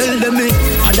tell them me,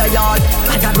 had a yard,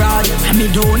 had a broad. And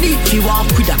me don't need to walk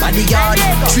with a bodyguard.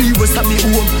 3 was at me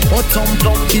home, but some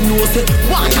plumpy nose say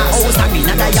water house and me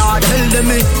not a yard. Tell them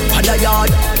me, had a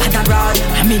yard, had a broad.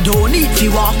 And me don't need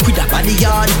to walk with a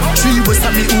bodyguard. 3 was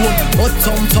at me home, but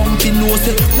some plumpy nose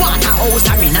say water house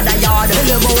and me not a yard. Tell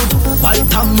them about wild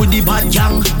time with the bad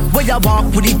gang. Where you walk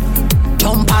with it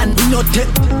jump and we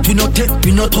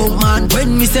no talk man.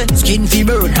 When me say skin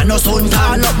fever and no sun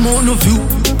tall up more no view.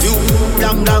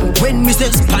 Long when me say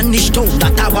Spanish town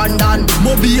that I want done.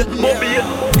 Mobile.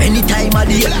 Anytime of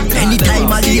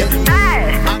day.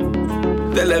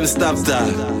 Tell them stop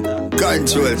that.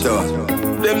 Control to.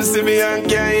 Them see me and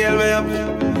can't yell me up.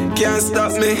 Can't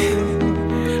stop me.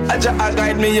 I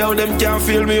guide me out, them can't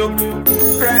feel me up.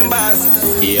 Crime boss.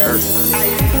 Here.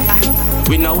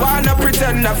 We no wanna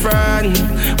pretend a friend.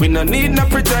 We no need no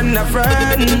pretend a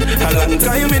friend. A long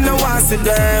time we no want see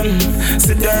them.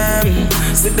 See them,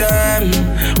 see them.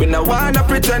 We no wanna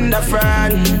pretend a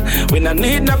friend. We no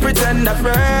need no pretend a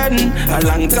friend. A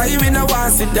long time we no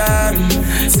want see them.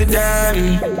 See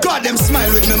them. God, them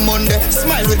smile with me Monday,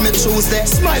 smile with me Tuesday,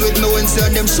 smile with me Wednesday,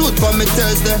 and them shoot for me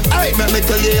Thursday. Alright, let me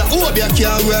tell you, hope you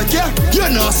can't work, yeah. You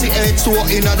know see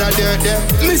H2 in other there.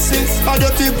 Missus, I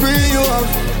don't free you up.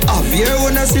 Have you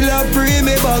wanna still a pre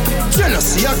me back?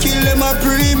 Jealousy I kill them a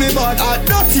pre me back. I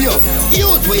not you.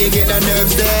 Youth where you get the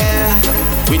nerves there.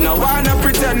 We no wanna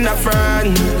pretend a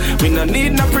friend. We no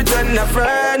need no pretend a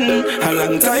friend. A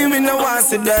long time we no want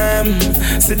see them.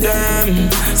 See them,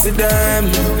 see them.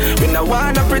 We no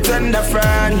wanna pretend a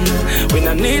friend. We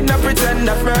no need no pretend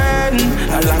a friend.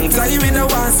 A long time we no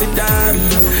want see them.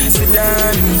 See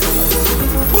them.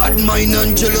 Bad mind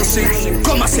and jealousy.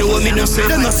 Come and say what me no say,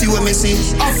 them not see what me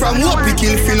see. I'm from what we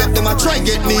kill, feel up them a try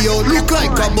get me out. Look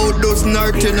like about those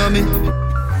nothing on me.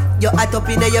 You hot up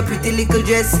in your pretty little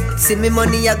dress. See me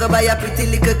money, I go buy a pretty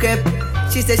little crepe.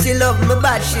 She said she love me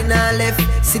bad, she not left.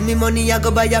 See me money, I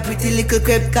go buy a pretty little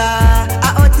crepe car.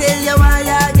 I hotel you want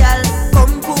ya, gal.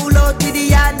 Come pull out to the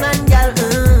yard, man, gal.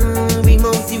 Ring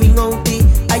outy.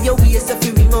 Are you waist if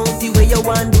you ring outy where you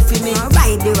want to for me?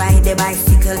 Ride the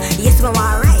bicycle. Yes, we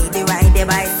want ride the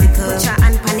bicycle. Put your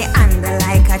hand on the handle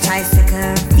like a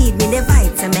tricycle. Feed me the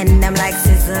vitamin, them like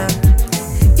scissor.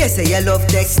 You say you love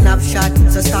take snapshot,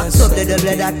 so stop the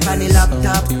double that on the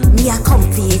laptop. Me a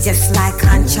comfy just like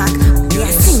contract. Me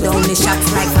a sing down the shots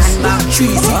like Van Back.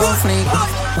 Trees off fleek.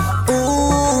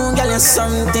 Ooh, girl, you're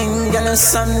something,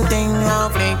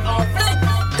 off fleek.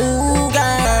 Ooh,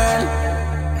 girl,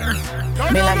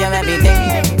 me love your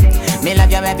everything. Me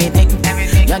love your everything.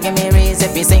 You give me raise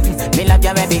every sing. Me love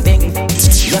your everything.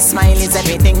 Your smile is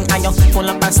everything. And you pull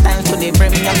up a style to the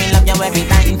brim. You me love you every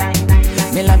time.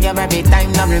 Me love you every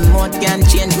time. No remote can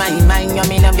change my mind. You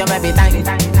me love you every time.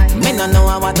 Me no know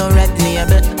how to red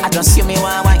label. I just you me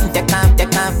want wine. Take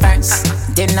off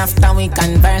first. Then after we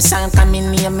converse, I'll come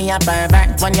in near me a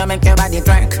pervert. When you make your body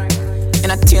twerk, you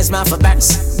not tears me for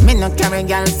burst. Me no carry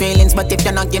girl feelings, but if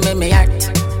you not give me heart,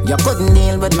 you couldn't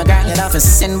deal with my girl. You'd have to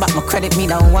send back my credit. Me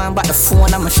don't want but the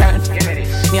phone on my shirt.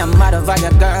 Me a mad over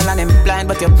your girl and I'm blind,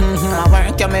 but you my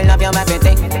work. You me love you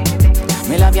everything.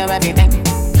 Me love you everything.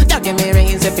 You give me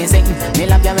raise if you sing. Me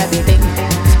love you everything.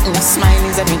 Your smile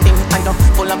is everything. I don't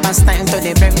pull up and stand to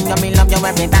the brim. You me love you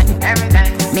every time.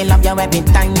 Me love you every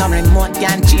time. No remote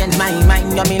can change my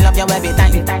mind. You me love you every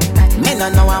time. Me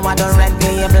don't know how I do red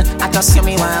label. I just you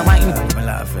me want wine. Me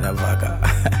laugh in a vodka.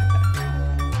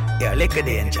 Yeah, lick a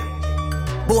danger.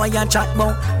 Boy, you chat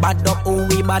mo, bad up, oh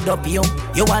we bad up you.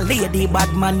 You a lady,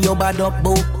 bad man, you bad up,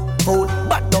 boo. Fool,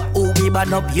 bad up, oh we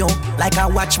bad up you. Like I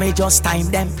watch me just time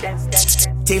them.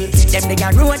 Till them they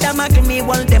can road them a give me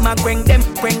wall, them a bring them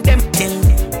till.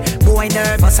 Boy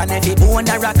nervous and every bone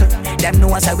a rockle. Them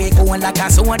know as we go like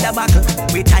a soda buckle.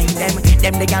 We time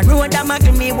them they can road them a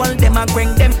give me wall, them a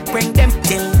bring them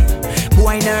till.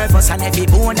 Boy nervous and every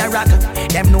bone a rockle.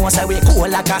 Them know say we cool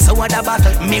like a soda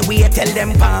bottle. Me we tell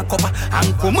them park up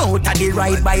and come out of the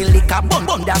ride by liquor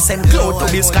bun that send cloud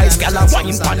to the skies. Girl a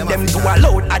wine pan them to a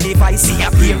load a device see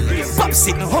appear. Pop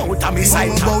sitting out of me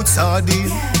side. About sardine,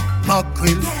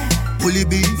 mackerel, bully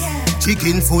beef,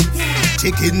 chicken foot,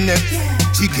 chicken neck,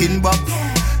 chicken back.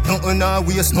 Nothing a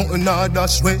waste, nothing a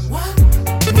dash way.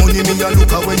 Money me a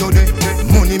look away you dey.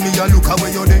 Money me a look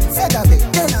away you dey.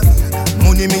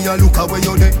 Money me a look away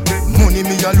you dey. Money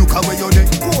me a look away you dey.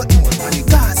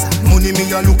 Money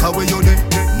me a look away you dey.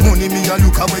 Money me a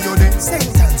look away you dey.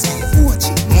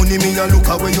 Money me a look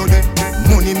away you dey.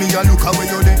 Money me a look away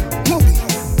you dey.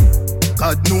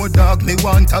 God no dog me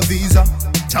want a visa.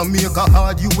 Jamaica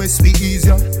hard, US be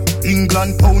easier.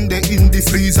 England pound they in the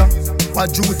freezer.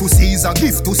 What due to Caesar,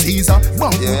 give to Caesar.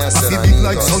 Bank I feel big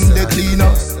like Sunday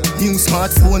cleaner. New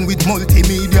smartphone with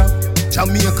multimedia.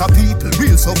 Jamaica people,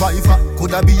 real survivor.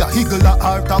 Coulda be a higgler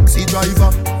or taxi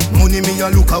driver. Money me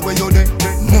a look away you dey.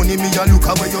 Money me a look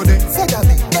away you dey.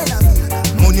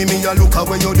 Money me a look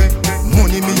away you dey.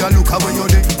 Money me a look away you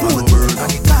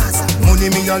dey. Money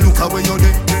me a look away you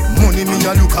dey. Money me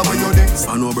a look away you dey.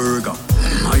 I no burger,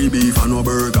 my beef I no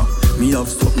burger. Me have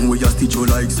something where you stitch you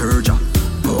like surgeon.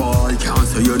 Oh, I can't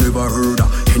say you never heard her.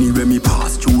 Anyway me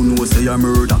pass, you know say I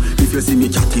murder. If you see me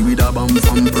chatty with a bomb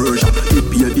from Persia, it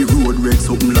be the road red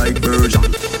something like Persia.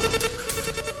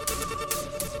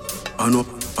 I no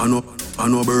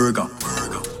burger.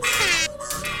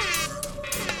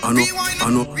 I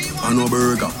no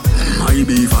burger. My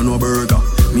beef I no burger.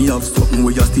 Me have something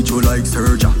where you stitch you like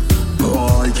surgeon.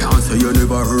 Oh, I can't say you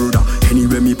never heard her.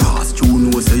 Anywhere me pass, you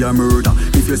know say a murder.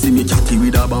 If you see me chatty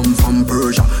with a bomb from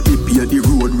Persia, me paint the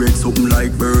road red something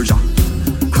like Berger.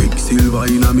 Quicksilver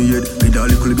in a me head, with a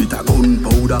little bit of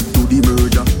gunpowder to the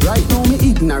merger. Right now me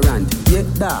ignorant, yet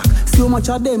dark. So much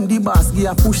of them the boss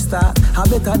give a push start. I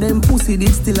better them pussy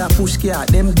did still a push car.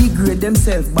 Them degrade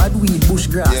themselves, bad weed, bush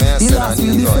grass. The last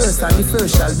will be first and the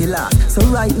first shall be last. So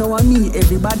right now on me,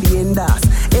 everybody endorse.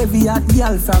 Every hot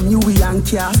girl from Huey and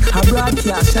Cass, a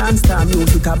broadcast and star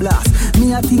music a blast.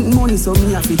 Me a think money so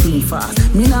me a fi think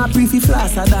fast. Me not pre-fi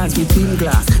flash, I dance with pin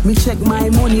glass. Me check my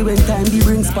money when time the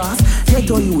brings pass. Get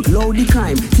to youth, low the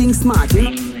crime, think smart, you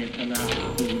know?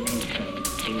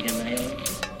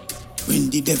 When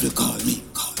the devil call me,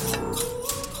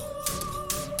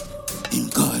 him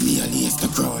call me Alias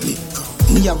the Crawley.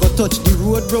 Me a go touch the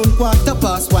road round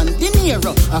 1:15 De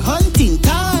Niro, a hunting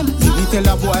time. Me tell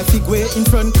a boy fi go in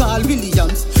front Carl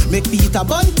Williams, make Peter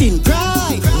Bunting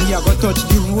cry. Me a go touch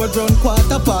the road round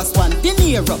 1:15 De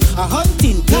Niro, a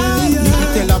hunting time. Me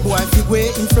tell a boy fi go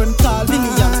in front Carl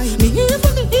Williams, me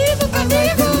evil.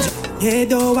 Yeah,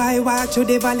 though I walk through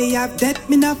the valley of death,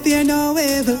 me not fear no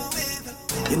evil.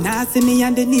 You not see me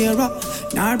and the Nero,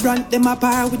 nor brand them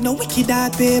apart with no wicked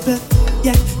hard people.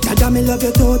 Yeah, Jaja me love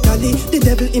you totally. The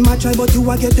devil in my tribe, but you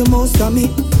a get the most of me.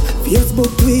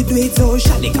 Facebook, tweet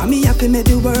socially. Cause me happy make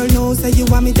the world know, say you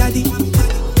are me daddy.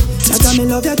 Jaja me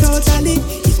love you totally.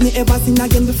 If me ever sin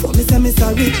again before me say me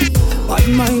sorry. Bad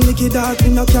mind, wicked dark,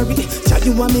 me no carry. Jaja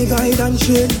you want me guide and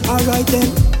shield. Alright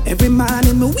then, every man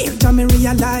in me wheel, Jaja me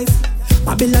realize.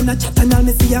 Babylon a chat and all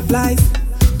me see a flies.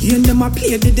 Game them a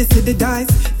play, did they see the dice?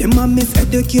 Them a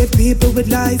miseducate people with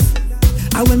lies.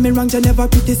 And when me wrong, you never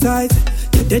criticize.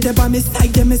 You dead by me side,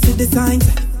 them me see the signs.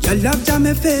 Your love, Jah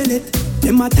me feel it.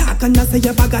 Them attack and I say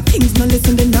you bag of things, no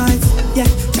listen the nights. Yeah,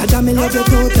 Jah me love you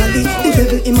totally. The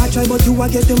devil in my tribe, but you a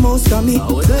get the most of me.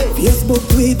 Facebook,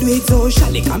 tweet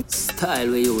socially.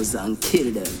 Style we use and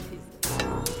kill them.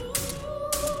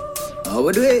 How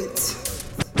we do it?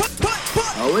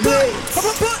 How we do it?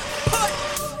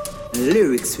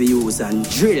 Lyrics we use and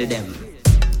drill them.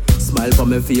 Smile for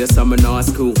me face and me not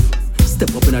school.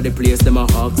 Step up in the place, them a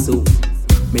hawk so.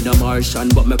 Me no Martian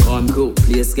but me calm cool.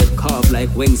 Place get carved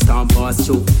like wings stamp pass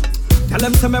through. Tell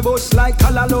them say me bush like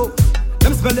Calalo.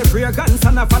 Them smell the fragrance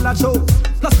and a follow show.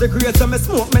 Plus the grades when me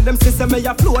smoke, me them see say me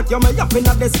a float. You me up in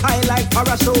the sky like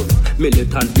parachute.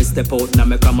 Militant me step out now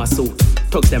me come a suit.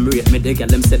 Thugs them rate me, the girl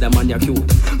them say them on ya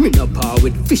cute. Me no power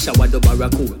with fish a wad over a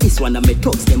cool. This one of me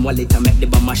thugs them wallet and make the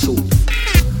bomber shoot.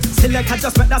 Select I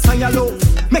just make that song yellow.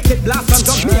 Make it blast and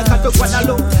jump me at the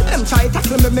Guadalupe. Them try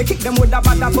tackle me, me kick them with a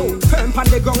bada boat. Firm on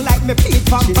the ground like me Pete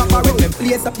from Papa Road. Them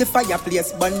place up the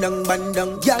fireplace,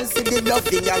 bandang. Y'all see the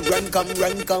loving, ya run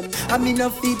come. I mean a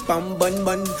feet pam bun.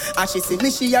 And she see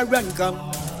me, she a run come.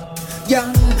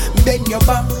 Yeah, bend your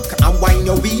back and wind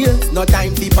your wheels. No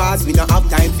time for pass, we no have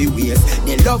time for waste.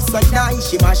 The love so nice,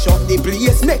 she mash up the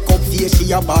place. Make up face,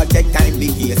 she about take time the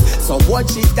case. So what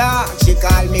she talk, she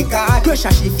call me God.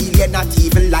 Pressure she feel you not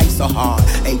even like so hard.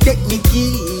 Hey, take me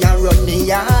key and run me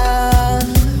yard.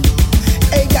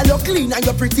 Hey, girl, you clean and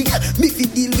you pretty. Me fi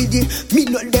deal with it. Me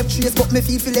no left trace, but me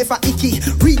feel left a icky.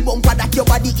 Real bumper that your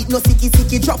body it no sicky.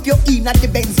 Drop your in at the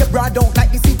Benz, you broad out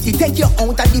like the city. Take your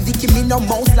out at the Vicky, me no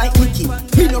mouse like Mickey.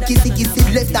 Me no kissy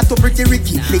left that to pretty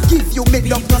Ricky. They give you made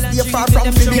up, no stay far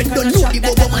from me. Don't know the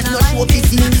bubble man, no show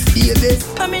pity. Baby,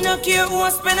 I mean no care who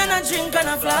spend and a drink and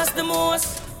a flash the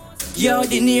most. Yo,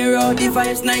 the Nero, the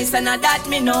vibes nice and a that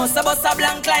me know. So bust a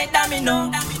blank like that me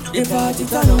know. The party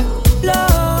turn up,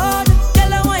 Lord.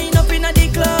 Wine up in the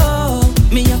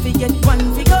club. Me have to get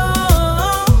one figure.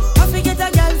 I forget a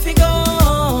girl figure.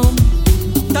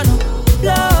 Turn up,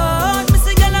 Lord. Me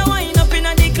say girl a wine up in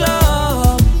the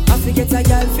club. I forget a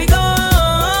girl figure.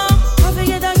 I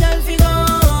forget a girl figure.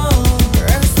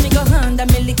 First me go hand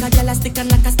and me lick a girl a stick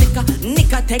and like a sticker.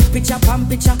 Nicka take picture, pam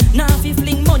picture. Now if you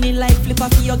fling money like flipper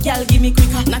for your girl, give me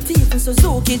quicker. Not even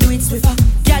Suzuki, do it swifter.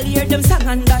 Girl hear them song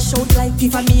and dash out like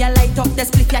Tifa. Me a light up the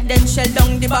split, ya then shell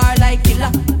down the bar like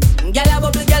killer. Girl a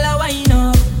bubble, girl a wine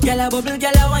up. Girl a bubble,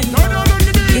 girl a wine up.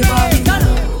 The party turn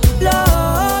up,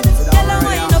 Lord. Girl a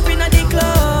wine up inna the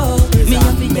club. Me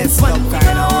a fi get one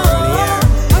figure.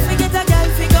 I forget a girl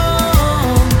figure.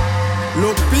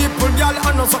 Look people, girl,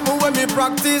 I know something when me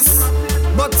practice.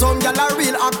 But some girl a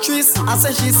real actress. I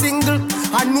say she single.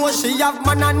 I know she have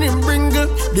man and him bringle.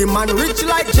 The man rich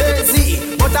like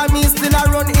Jay-Z, but I mean still I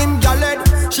run him galed.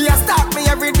 She a stalk me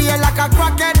every day like a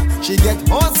crackhead. She get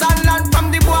house and land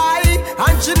from the boy,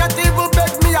 and she not even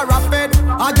beg me a rapid.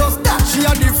 I just that she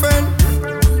a defend.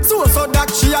 So that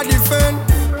she a defend.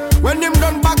 When them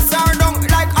done box her down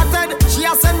like a Ted, she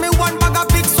a send me one bag of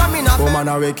pics from me. Woman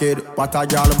a wicked, what a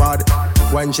girl bad.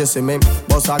 When she see me,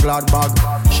 bust a glad bag.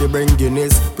 She bring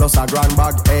Guinness plus a grand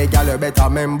bag. Hey, girl, you better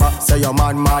remember, say your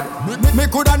man mad. Me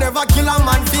coulda never kill a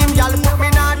man, film girl. Put me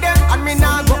not there and me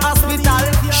not go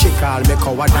hospital. She call me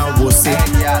coward and go sick.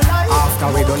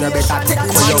 After we done, you better take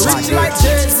for your wife. Like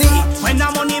Jersey, when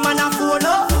a money man a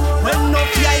follow. When no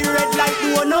fly red like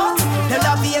Bono. Tell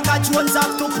a Vega Jones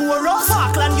have to pour up.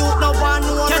 Falkland youth no one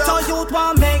know. Get all youth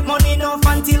want make money enough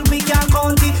until we can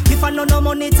count it. If I know no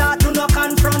money talk, do not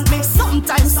confront me.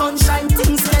 Sometimes sunshine,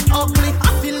 things get ugly.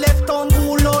 I feel left on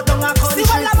cool low down a country.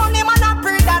 See when the money man a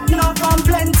pray that no from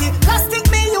plenty. Plastic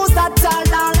me use that tall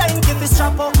and length. If it's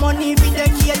strap up money for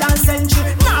decade and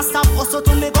century. Now stop also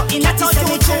to me go in a tell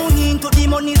you tune in to the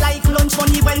money like lunch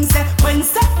money Wednesday.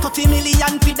 30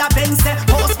 million for the Benz.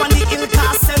 House on the hill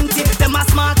cost empty. Them a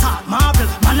smarter, marble,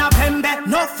 man a pembe.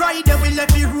 No Friday we let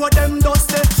the road them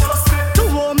dusty. To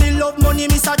owe me love money,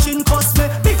 me searching cost me.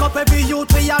 Pick up every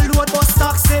youth we a load bus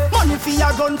taxi. Money for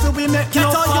your gun till we make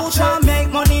no youth want make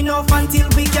money enough until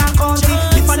we can count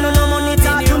it. If I know no money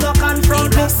talk, you no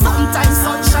confront me. Sometimes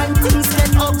sunshine, things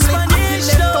get ugly. I feel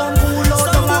left on cool out.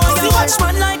 Some boy you watch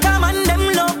man like a man, them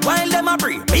love while them a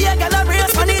breathe. Be a gal a brace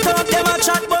for the talk, them a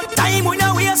chat, but time we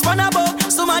no waste for a buck.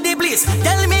 Somebody please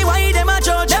tell me why them a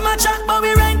judge. Them a chat but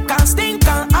we rank and stink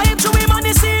and hype. So we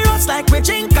money serious like we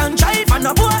drink and drive. And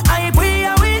no boy hype, we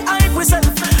hype we self.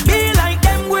 Be like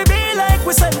them, we be like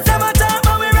we self. Them a talk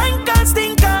but we rank and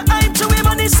stink and hype. So we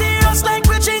money serious like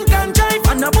we drink and drive.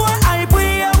 And no boy hype,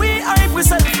 we hype we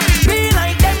self. Be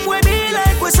like them, we be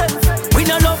like we self. We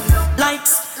no love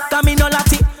likes, cause me no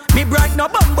lati. Me bright no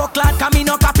bumbo clad, cause me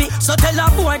no copy. So tell a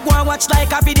boy go and watch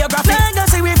like a videography. Then you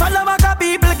see we follow back a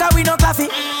people, cause we no coffee.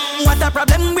 What a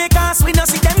problem we cause, we no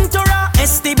see them to raw.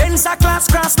 ST Benz a class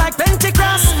cross like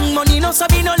Pentecost. Money no so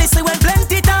we no listen when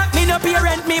plenty talk. Me no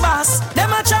parent, me boss.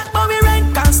 Them a chat but we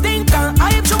rank and stink and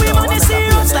hype. So we money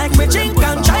serious like we drink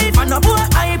and drive. And no boy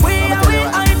hype, we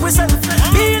hype we self.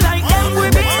 Be like them, we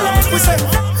be like we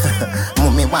self.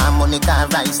 Mummy want money car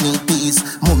rice need peace.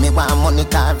 Mummy want money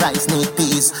car rice need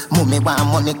peace. Mummy want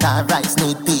money car rice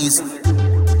need peace.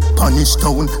 Punish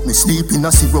town, me sleep in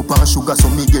a syrup and sugar so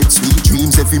me get sweet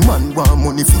dreams. Every man want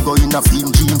money fi go in a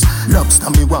film jeans. Lobster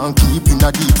me want keep in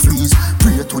a deep freeze.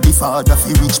 Pray to the Father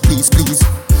fi rich please please.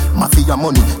 Mafia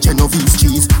money, Genovese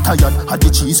cheese. Tired of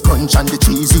the cheese crunch and the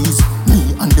cheesies.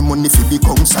 Me and the money fi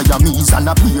become Siamese. And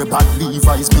a beer bad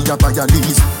Levi's, me a buy a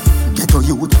lease. Ghetto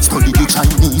youth, study the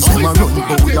Chinese. Them a run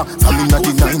Boya from in the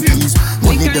 90s.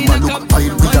 Money them a look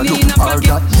pile, we a look hard.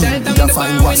 That me a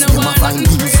find what's them a find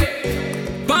these.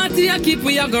 Party I keep,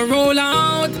 we a go roll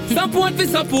out. Support for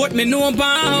support, me know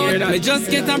about. Me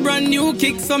just get a brand new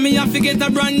kick, so me have to get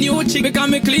a brand new chick. Because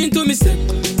me clean to me step.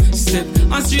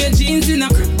 And straight jeans in a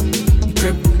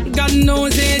crib. God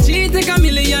knows AG take a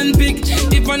million pick.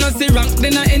 If I not see rank,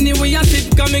 then I anyway I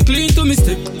sit. Cause me clean to me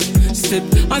step.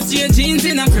 And straight jeans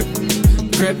in a crib.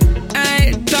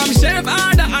 Hey, top chef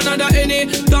order another any.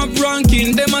 Top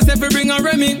ranking, they must have to bring a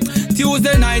Remy.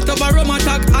 Tuesday night up a rum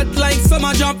attack, hot like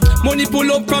summer drop. Money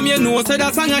pull up from your nose, so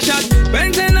that song a shot.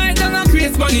 Wednesday night on a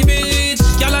Chris Bunny Beach.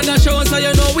 Calendar show, so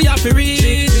you know we have to reach.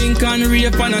 Drink and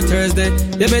rape on a Thursday.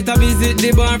 You better visit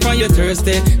the bar for your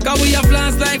Thursday. Cause we have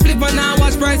plans like flip and now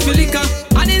watch price for liquor.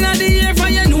 And in the year for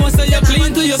your nose, so you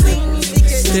clean to your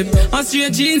step. And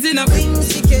straight jeans in a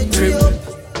crib.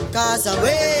 Cause I'm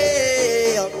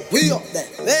way up, we up there,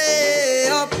 way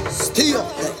up, stay up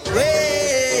there,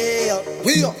 way up,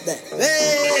 we up there,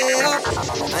 way up.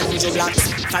 And you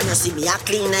blacks, try to see me a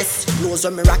cleanest. Clothes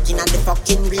when me rocking and the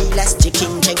fucking realest.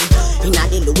 Chicken ching, in a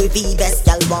the Louis V best.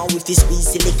 Y'all want with this squeeze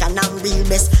silicon and real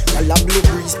best. Y'all a blue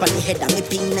breeze pan the head of me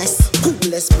penis.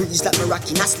 Coolest breeze like me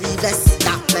rocking a sleeveless.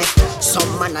 That me,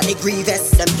 some man a the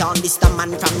grievous. Them can't diss the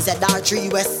man from ZR3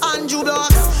 West. And you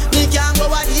blacks, me can't go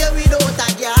out here without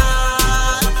a girl.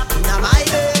 Now my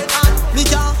head, me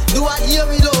can't do a year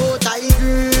without a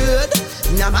good.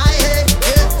 Now my head,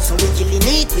 so we killing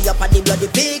it. We up at the bloody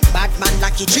pig. Bad man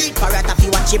lucky treat. Parrot if you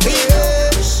watch your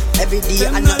bitch. Every day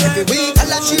and not every week.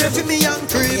 I'll cheer for me and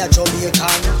free. Me a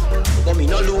Jamaican, but me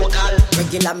no local.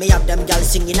 Regular me have them girls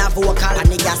singing a vocal.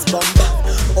 And the gas bomb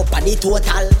up at the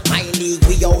total. My league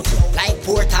we out like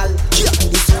portal. Keep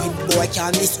this green boy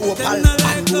can this opal.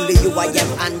 And bully you I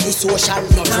am and the social.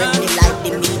 Not friendly like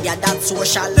the media that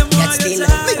social. Yet still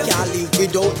we can't live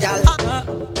without y'all.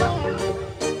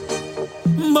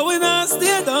 But we not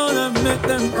stay down and make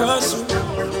them crush you.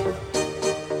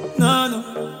 No.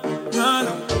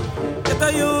 Get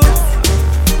a youth.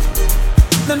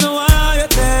 Don't know why you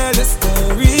tell the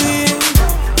story.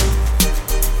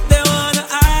 They wanna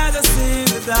hide us in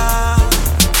the dark.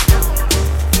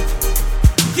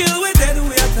 Kill with dead,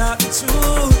 we are talking true.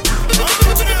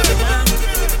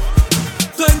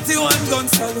 and gun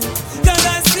salute. Girl,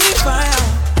 I see fire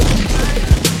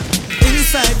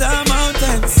inside the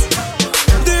mountains.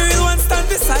 The real ones stand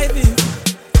beside me.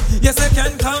 Yes, I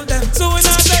can count them. So we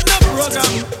not take no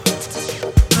program.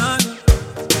 Nah, nah.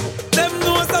 Them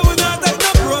know that we not take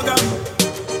no program.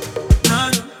 Nah,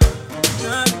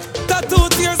 nah. Tattoo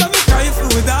tears and we cry if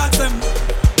we dance them.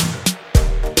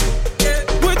 Yeah.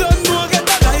 We don't know get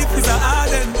that life is a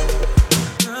harden.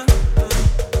 Nah, nah.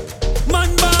 Man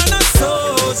born a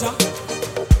soldier.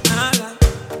 Nah, nah,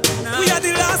 nah. We are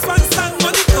the last one stand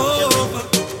when it's over.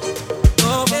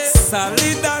 Over. Yeah.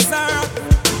 Solid as a rock.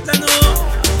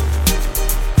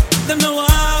 Them know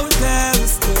how we tell the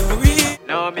story.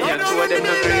 No, me and two of them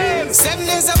not real. 7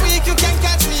 days a week you can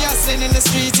catch me hustling in the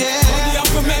street, yeah. Money up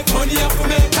for make, money up for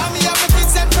make. Call me up my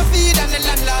kids and for feed and the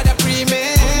landlord a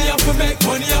pre-made. Money up for make,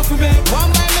 money up for make.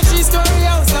 One buy my 3-story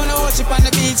house down the worship on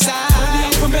the beach side. Money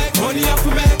up for make, money up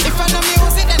for make. If I know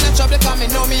music then the trouble come,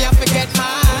 know me I forget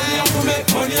mine. Money up for make,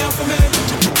 money up for make.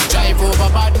 Drive over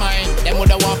bad mind. Them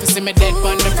woulda want to see me dead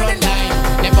on the front line.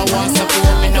 Never want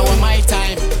support me, now my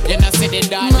time. You know see the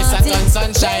darkness and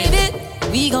sunshine. Baby,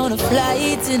 we gonna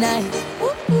fly tonight.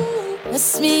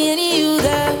 It's me and you,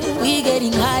 girl. We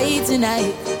getting high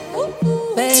tonight.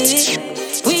 Baby,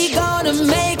 we gonna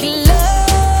make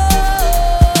love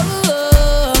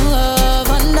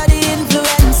under the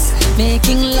influence.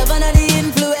 Making love under the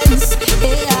influence.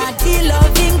 Hey, I feel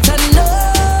loving to know.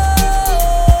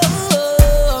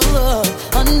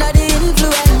 Under the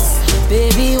influence.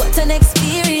 Baby, what an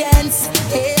experience.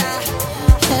 Hey,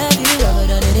 have you ever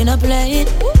done it in a plane?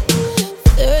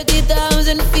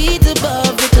 30,000 feet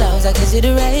above the clouds, I can see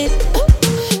the rain.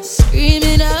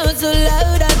 Screaming out so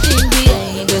loud, I think the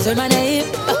angels heard my name.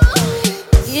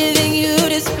 Giving you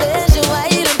this pleasure while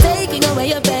I'm taking away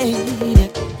your pain.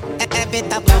 A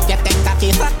bit of love, you think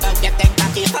cocky, fuck up, you think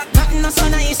cocky, fuck. Nothing so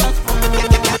nice,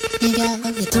 Girl,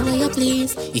 you do what you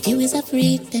please. If you is a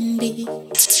freak, then be.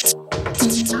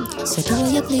 So do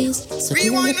what you please. So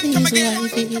do what you please,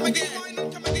 wifey.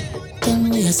 Then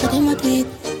we set them a tweet.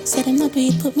 Set them a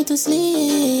tweet, put me to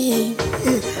sleep.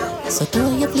 So do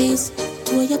what you please,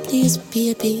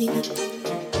 baby.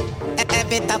 A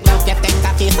bit of love, you think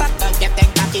cocky, fuck up, you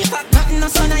think cocky, fuck. Nothing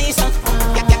so nice, girl,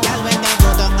 when they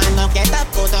go down and don't get up,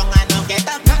 go down and don't get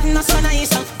up. Nothing so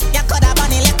nice, you coulda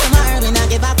bunny left tomorrow, we not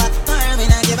give up, we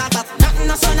not give up. Nothing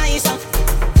so nice,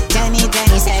 Jenny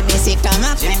said me sick to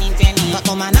my Jenny, but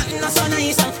woman, nothing so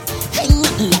nice, hey,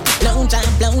 nothing like a blow jam,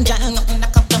 nothing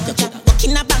like a blow jam.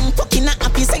 Walking a bang, walking a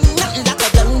happy, sing nothing like a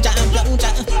blow jam.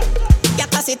 You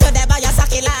pass it to the boy, you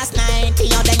suck it last night.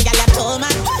 You then get your toe,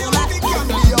 man. You back it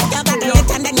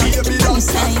and then you get the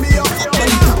inside.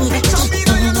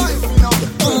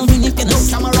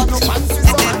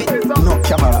 No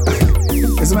camera.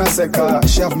 This man said,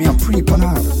 she have me a pre on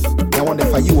her. I wonder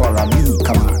if you or a me,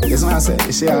 come on. This man said,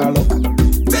 is she a look?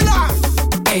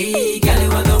 Hey, girl, you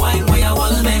want the wine where you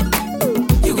want me?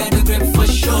 You got the grip for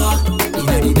sure. You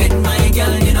know the bed, my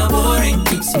girl, you know boring.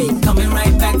 Keeps me coming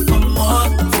right back for more.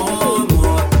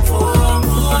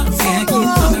 Yeah, keep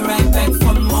coming right back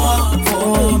for more.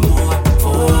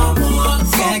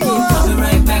 Yeah, keep coming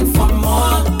right back for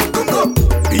more.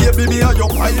 Baby, me and your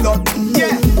pilot.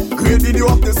 Yeah. Grading you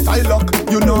up the style lock.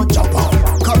 You know chopper.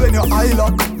 Calling your eye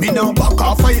lock. Me now back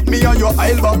off fight me and your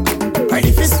eye lock. And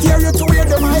if it's scare you to wear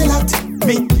them eye lock,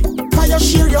 me fire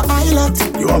share your eye lock.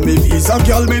 You want me visa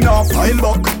girl, me now file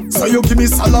back. So you give me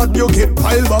salad, you get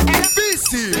pile back.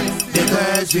 NBC. The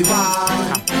girls we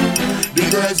want, the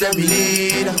girls that we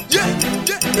need.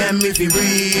 Them if we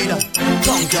breed,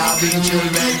 don't carving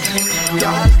children.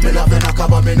 Girl, me love the knocker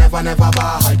but me never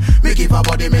buy. Me give a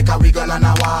body, make a wiggle and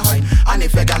a wine. And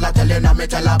if a gal a tell you, now me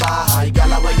tell her bye.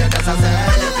 Gal away you just a say,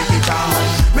 you pick it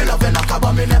out. Me love the knocker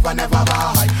but me never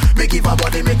buy. Me give a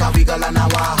body, make a wiggle and a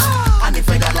wine. And if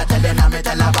a gal a tell you, now me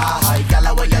tell her bye. Gal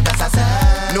away you just a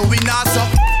say. No we not so.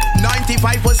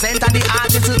 95% of the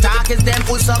artists who talk is them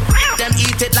who suck. Them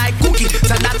eat it like cookie.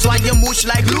 So that's why you mush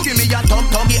like glue. Give me your tongue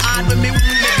hard with me.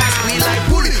 Make us squeal like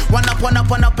bully. One up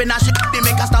in a shit. They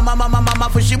make us mama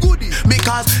for she goodie.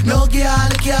 Because no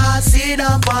girl can sit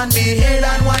up on me head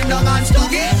and wind down and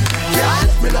stoogie. Girl,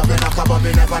 me love the knocker but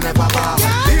me never buy.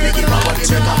 Me give my body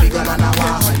make a bigger than a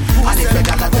wine. And if you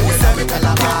got a tell you, let me tell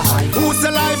her bye. Who's the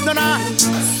life nana?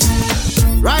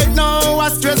 Right now, a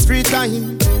stress-free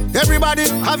time. Everybody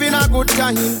having a good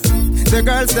time. The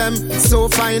girls them so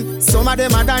fine. Some of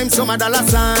them a dime, some a dollar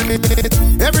sign.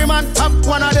 Every man have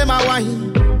one of them a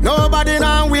wine. Nobody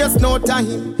now waste no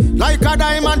time. Like a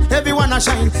diamond, everyone a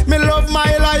shine. Me love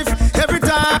my life every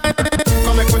time.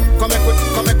 Come quick.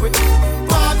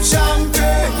 Pop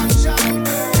champagne.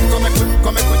 Come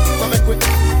quick.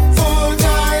 Full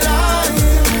Thailand.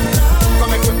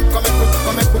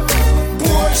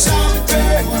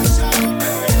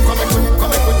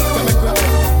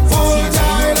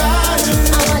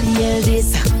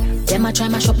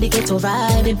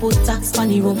 bust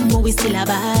funny room, but we still a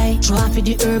buy. Draw for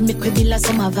the herb, make we build a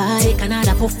summer vibe. Take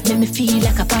another puff, make me feel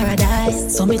like a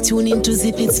paradise. So me tune into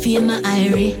zip, it's feel my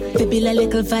irie. We build a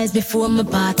little vibes before my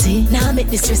party. Now make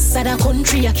the stress of the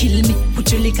country, a kill me.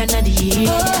 Put your lick under the air.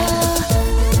 Oh,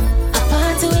 a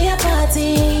party, we a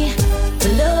party. We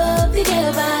love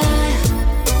together.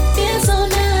 Feel so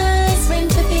nice,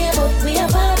 rent for pay, but we a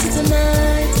party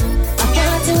tonight. A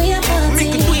party, we a party.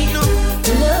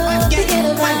 Love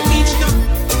together.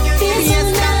 Feel so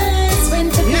nice,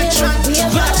 rent for pay, but we a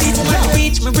party tonight.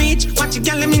 Me reach, watch you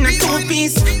girl, I'm in a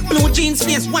two-piece. Blue jeans,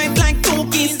 face white like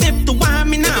cookies. Step to one,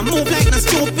 me now move like no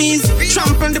stoopies.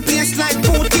 Tramp on the place like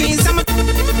booties. I'm a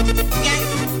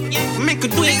make a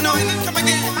do it now.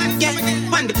 Yeah,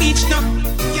 on the beach now.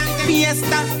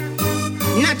 Fiesta,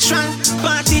 natural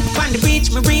party on the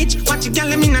beach. Me reach, watch you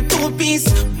girl, I'm in a two-piece.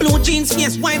 Blue jeans,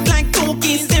 face white like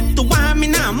cookies. Step to one, me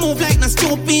now move like no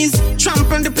stoopies. Tramp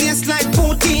on the place like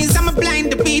booties. I'm a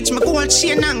blind the beach, my gold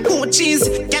chain and Gucci's.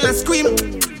 Girl I scream,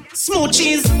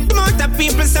 smoochies. The amount of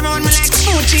people surround me like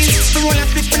smoochies. The roll of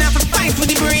flip and have a fight with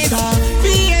the breeze.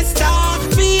 Fiesta,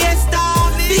 fiesta,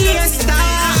 fiesta,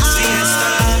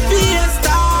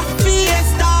 fiesta,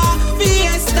 fiesta,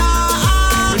 fiesta.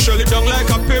 Me shut it down like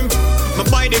a pimp. Me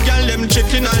buy the girl them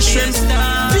chicken and shrimp.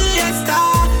 Fiesta,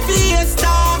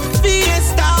 fiesta,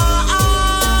 fiesta.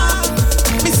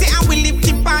 Me say I will live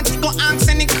the party, go arms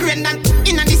and the crane that.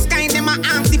 Inna the sky them a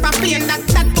arms if I play that.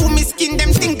 Tattoo me skin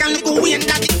them think and look away and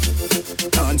that.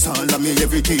 Dance all of me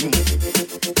everything.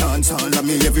 Dance all of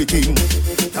me everything.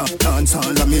 Dance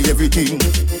all of me everything.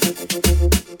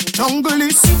 Jungle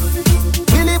is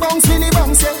Billy Bounce,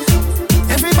 yeah.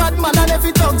 Every bad man and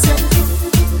every dog, yeah.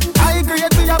 I agree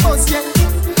with your boss, yeah.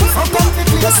 Fuck up the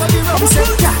place on the rum,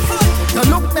 yeah. You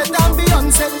look better than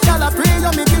Beyonce. Y'all a pray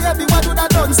you me baby, what do that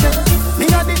done, say? Me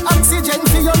got the oxygen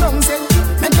for your lungs, yeah.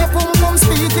 Make your pum pum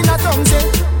speak in a tongue, say.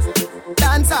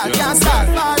 Dancehall can't start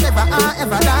forever and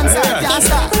ever. Dancehall can't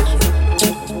start.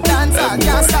 Dancehall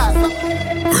can't start.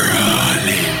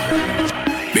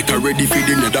 Make her ready for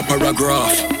the nether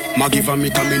paragraph. Ma give a me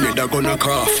come in nether gonna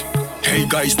craft. Hey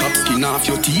guys, stop skin off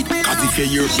your teeth. Cause if you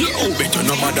hear blow, better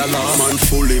no bother laugh. Man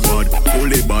fully bad.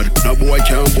 No boy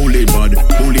can't bully bad.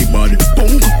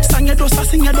 Bongo, sang your dosa,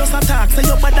 sing your dosa talk. Say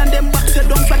your bad and them back, say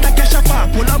don't flat a cash a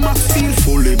park. Pull a max feel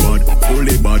fully bad.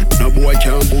 No boy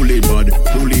can't bully bad.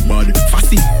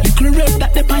 Fussy, little red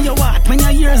that dip on your heart. When you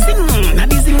hear zing, now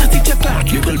this zing not your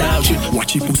clock. Little dog shit,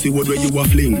 watch your pussy word where you a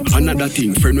fling. Another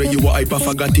thing, friend where you a hyper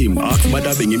forgot him. Ask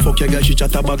bada bang him, fuck your girl, she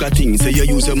chat a bag of thing. Say you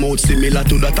use a mouth similar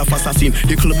to that of assassin.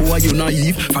 The club boy you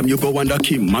naive, from you go under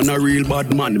Kim. Man a real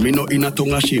bad man, me no in a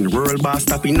tongue a shin. World boss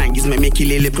tapping 90s, me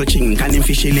kill a little ching. Can him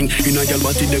fishing, you know y'all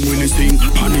body them really sing.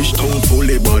 Punish town,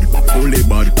 fully bad.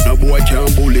 No boy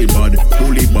can't bully bad.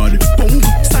 Bongo,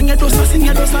 sang your dosa, sing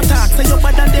your dosa talk. Say your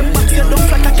bad and them back, say don't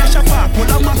flat a cash a park.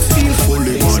 Pull a max feel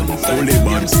fully bad.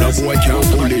 No boy can't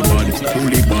bully bad.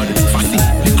 Fussy,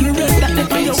 little red that they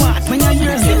on your heart. When you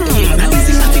hear zing, now this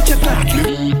is not your clock.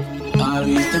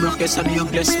 Always the rockets and the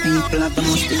blessed people have the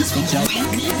most things for job.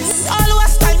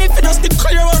 Always time if you just the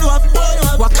clear one up.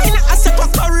 What kind of asset,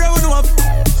 what career one up?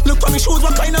 Look for me shoes,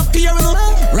 what kind of peer one up?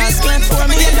 Rascal $4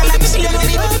 million chain on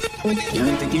me.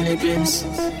 Can't take any pins,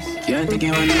 can't take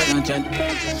any one like a chat.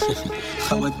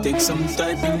 I would take some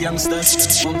type in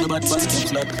youngsters from the bad basket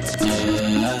flat.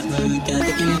 Can't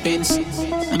take any pins,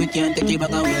 and I can't take it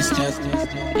back a waste chat.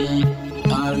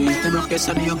 Always the rockets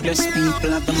and the blessed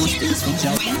people have the most things for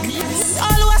job.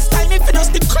 Always time if you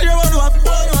just the clear one up.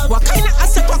 What kind of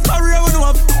asset, what career one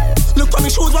up? Look for me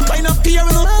shoes, what kind of peer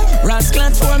one up?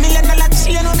 Rascal $4 million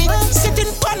chain on me. Sitting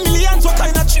on millions, what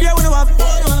kind of cheer one up?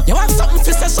 You want something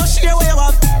to say, so share where you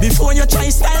up. Before you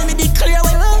try style me, be clear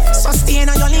where you up.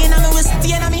 Sustain on your lane and me will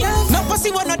stay on me. No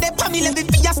pussy one of them for me, let me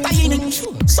be a styling.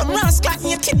 Some rascal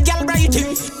naked girl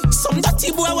writing. Some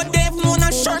dirty boy with Dave Moon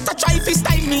and shirt to try to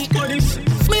style me.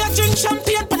 Me a drink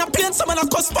champagne when I plane some of the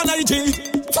cost on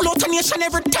full out a nation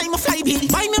every time I fly be.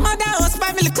 Buy me mother house,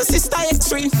 buy me little sister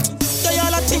X3. They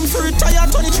all a thing for retire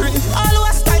 23.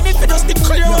 Always time if you just the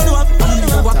clear one up.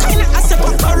 What kind of asset,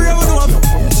 what career one up?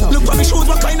 Look for me shoes,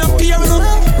 what kind of peer one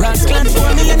up? Rascal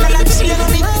 $4 million chain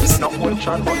on me. Not one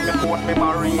shot, but me phone me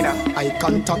marina. I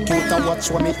contact you to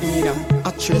watch what me in.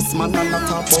 A trace man and not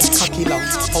talk about cocky long.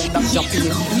 How that Japan.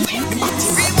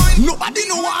 Nobody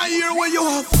know I hear where you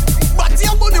have. But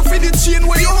you money for the chain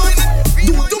where you have.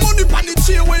 Do the money for the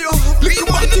chain where you have. Little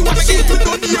body wash you to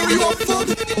don't hear you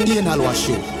have. Ian I'll wash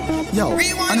you. Yo,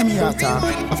 and me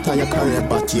after your career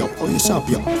bat you up. Oh you shop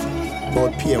you.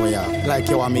 But pay where you like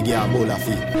you want me get a bowl of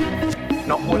fee.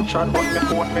 No ocean, but me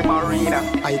port me marina.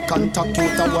 I contact you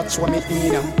to watch what me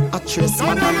in. A trace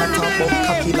man and a talk about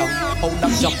kakila. How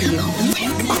that Japan.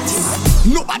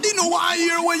 Nobody know why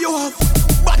here where you have.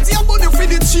 But you money for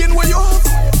the chain where you have.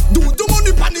 Do the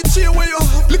money for the chain where you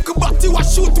have. Little batty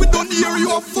was shoot we don't hear you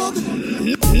have fuck.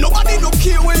 Nobody no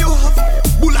care where you have.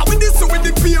 Bulla with this with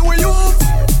the pay where you have.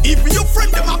 If your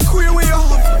friend them a queer where you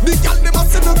have. The girl them a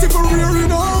say not even real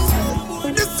enough.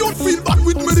 This don't feel bad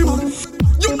with me the man.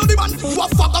 You know the man who a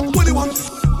fuck up 21.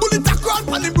 Bullet a crawl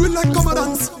and the brain like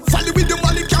commandants. Folly with the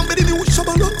money can't be the new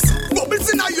shovel looks. Bubbles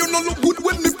in a you no look good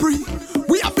when they pre.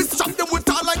 We have to strap them with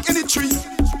all like any tree.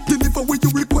 Deliver where you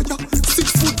require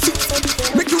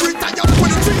 6'6". Make you retire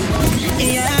 23.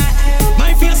 Yeah,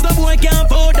 my face the boy can't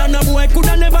afford and the boy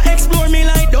coulda never explore me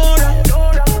like Dora.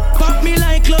 Pop me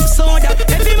like club soda.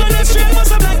 Every man a straight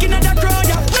must have black in that crowd.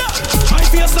 My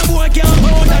face the boy can't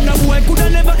afford and the boy coulda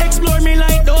never explore me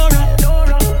like Dora.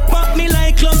 Pop me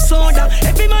like club soda.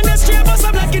 Every man a straight must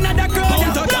have black in that crowd.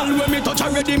 Mount a gal when me touch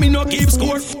already me no keep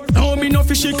score. No me no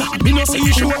fishy cat, me no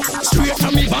seashore. Straight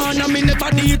from me van and me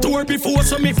never detour before.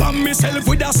 So me fan myself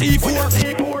with a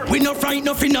C4. We no fright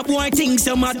nothing no boy things.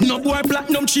 So mad no boy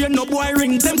platinum chain, no boy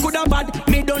rings. Them coulda bad,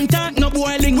 me don't talk no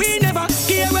boy link. We never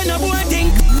care when no boy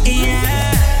think.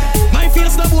 Yeah, my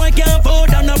face no boy can't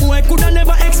afford and no boy coulda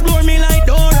never explore me like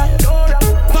Dora.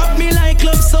 Pop me like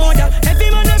club soda. Every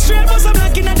man a straight must have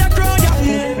black in that crowd.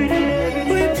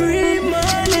 We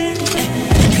pre-money.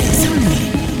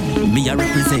 Me a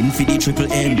represent for the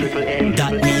triple M.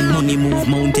 That mean money move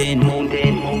mountain.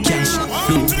 Cash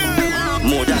flow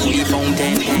more than the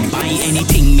fountain. Buy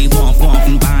anything me want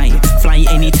and buy. Fly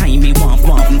anytime me want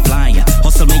and fly.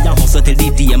 Hustle me a hustle till the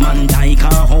day man die.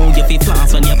 Can't hold you fi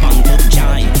flash when you bank up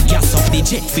jai. Gas up the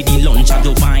jet for the lunch at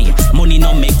Dubai. Money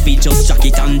no make fi just jack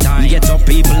it and tie. Get up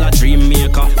people a dream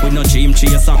maker. We no dream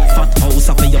chaser. Fat house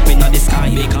up up in the sky.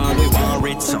 Because we want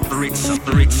rich up.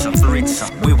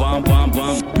 We want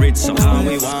rich up. How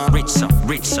we want rich up.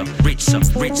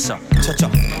 Cha-cha.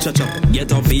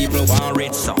 Get up people want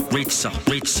rich up. We want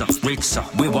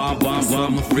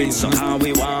rich up. How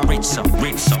we want rich up.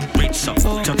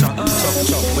 Cha-cha.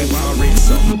 We want rich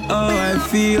up. Oh, I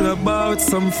feel about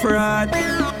some fraud.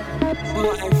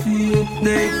 Oh, I feel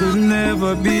they could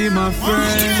never be my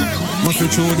friend. Must you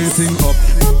throw this thing up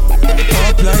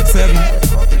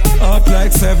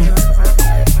like 7.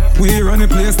 We run the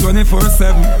place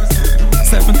 24/7,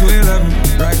 7 to 11.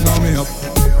 Right now me up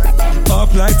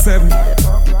like 7.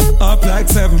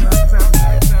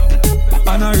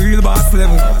 On a real boss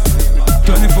level,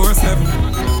 24/7.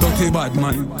 Dirty bad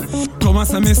man, come and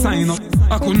say me sign up.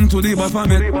 I couldn't do the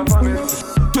Baphomet.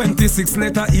 26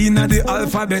 letter in the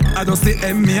alphabet. I just say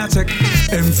M me a check.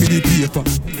 M for the paper.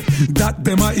 That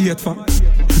them a hate for.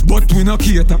 But we no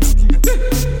cater.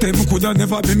 Them coulda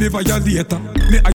never be me violator. Me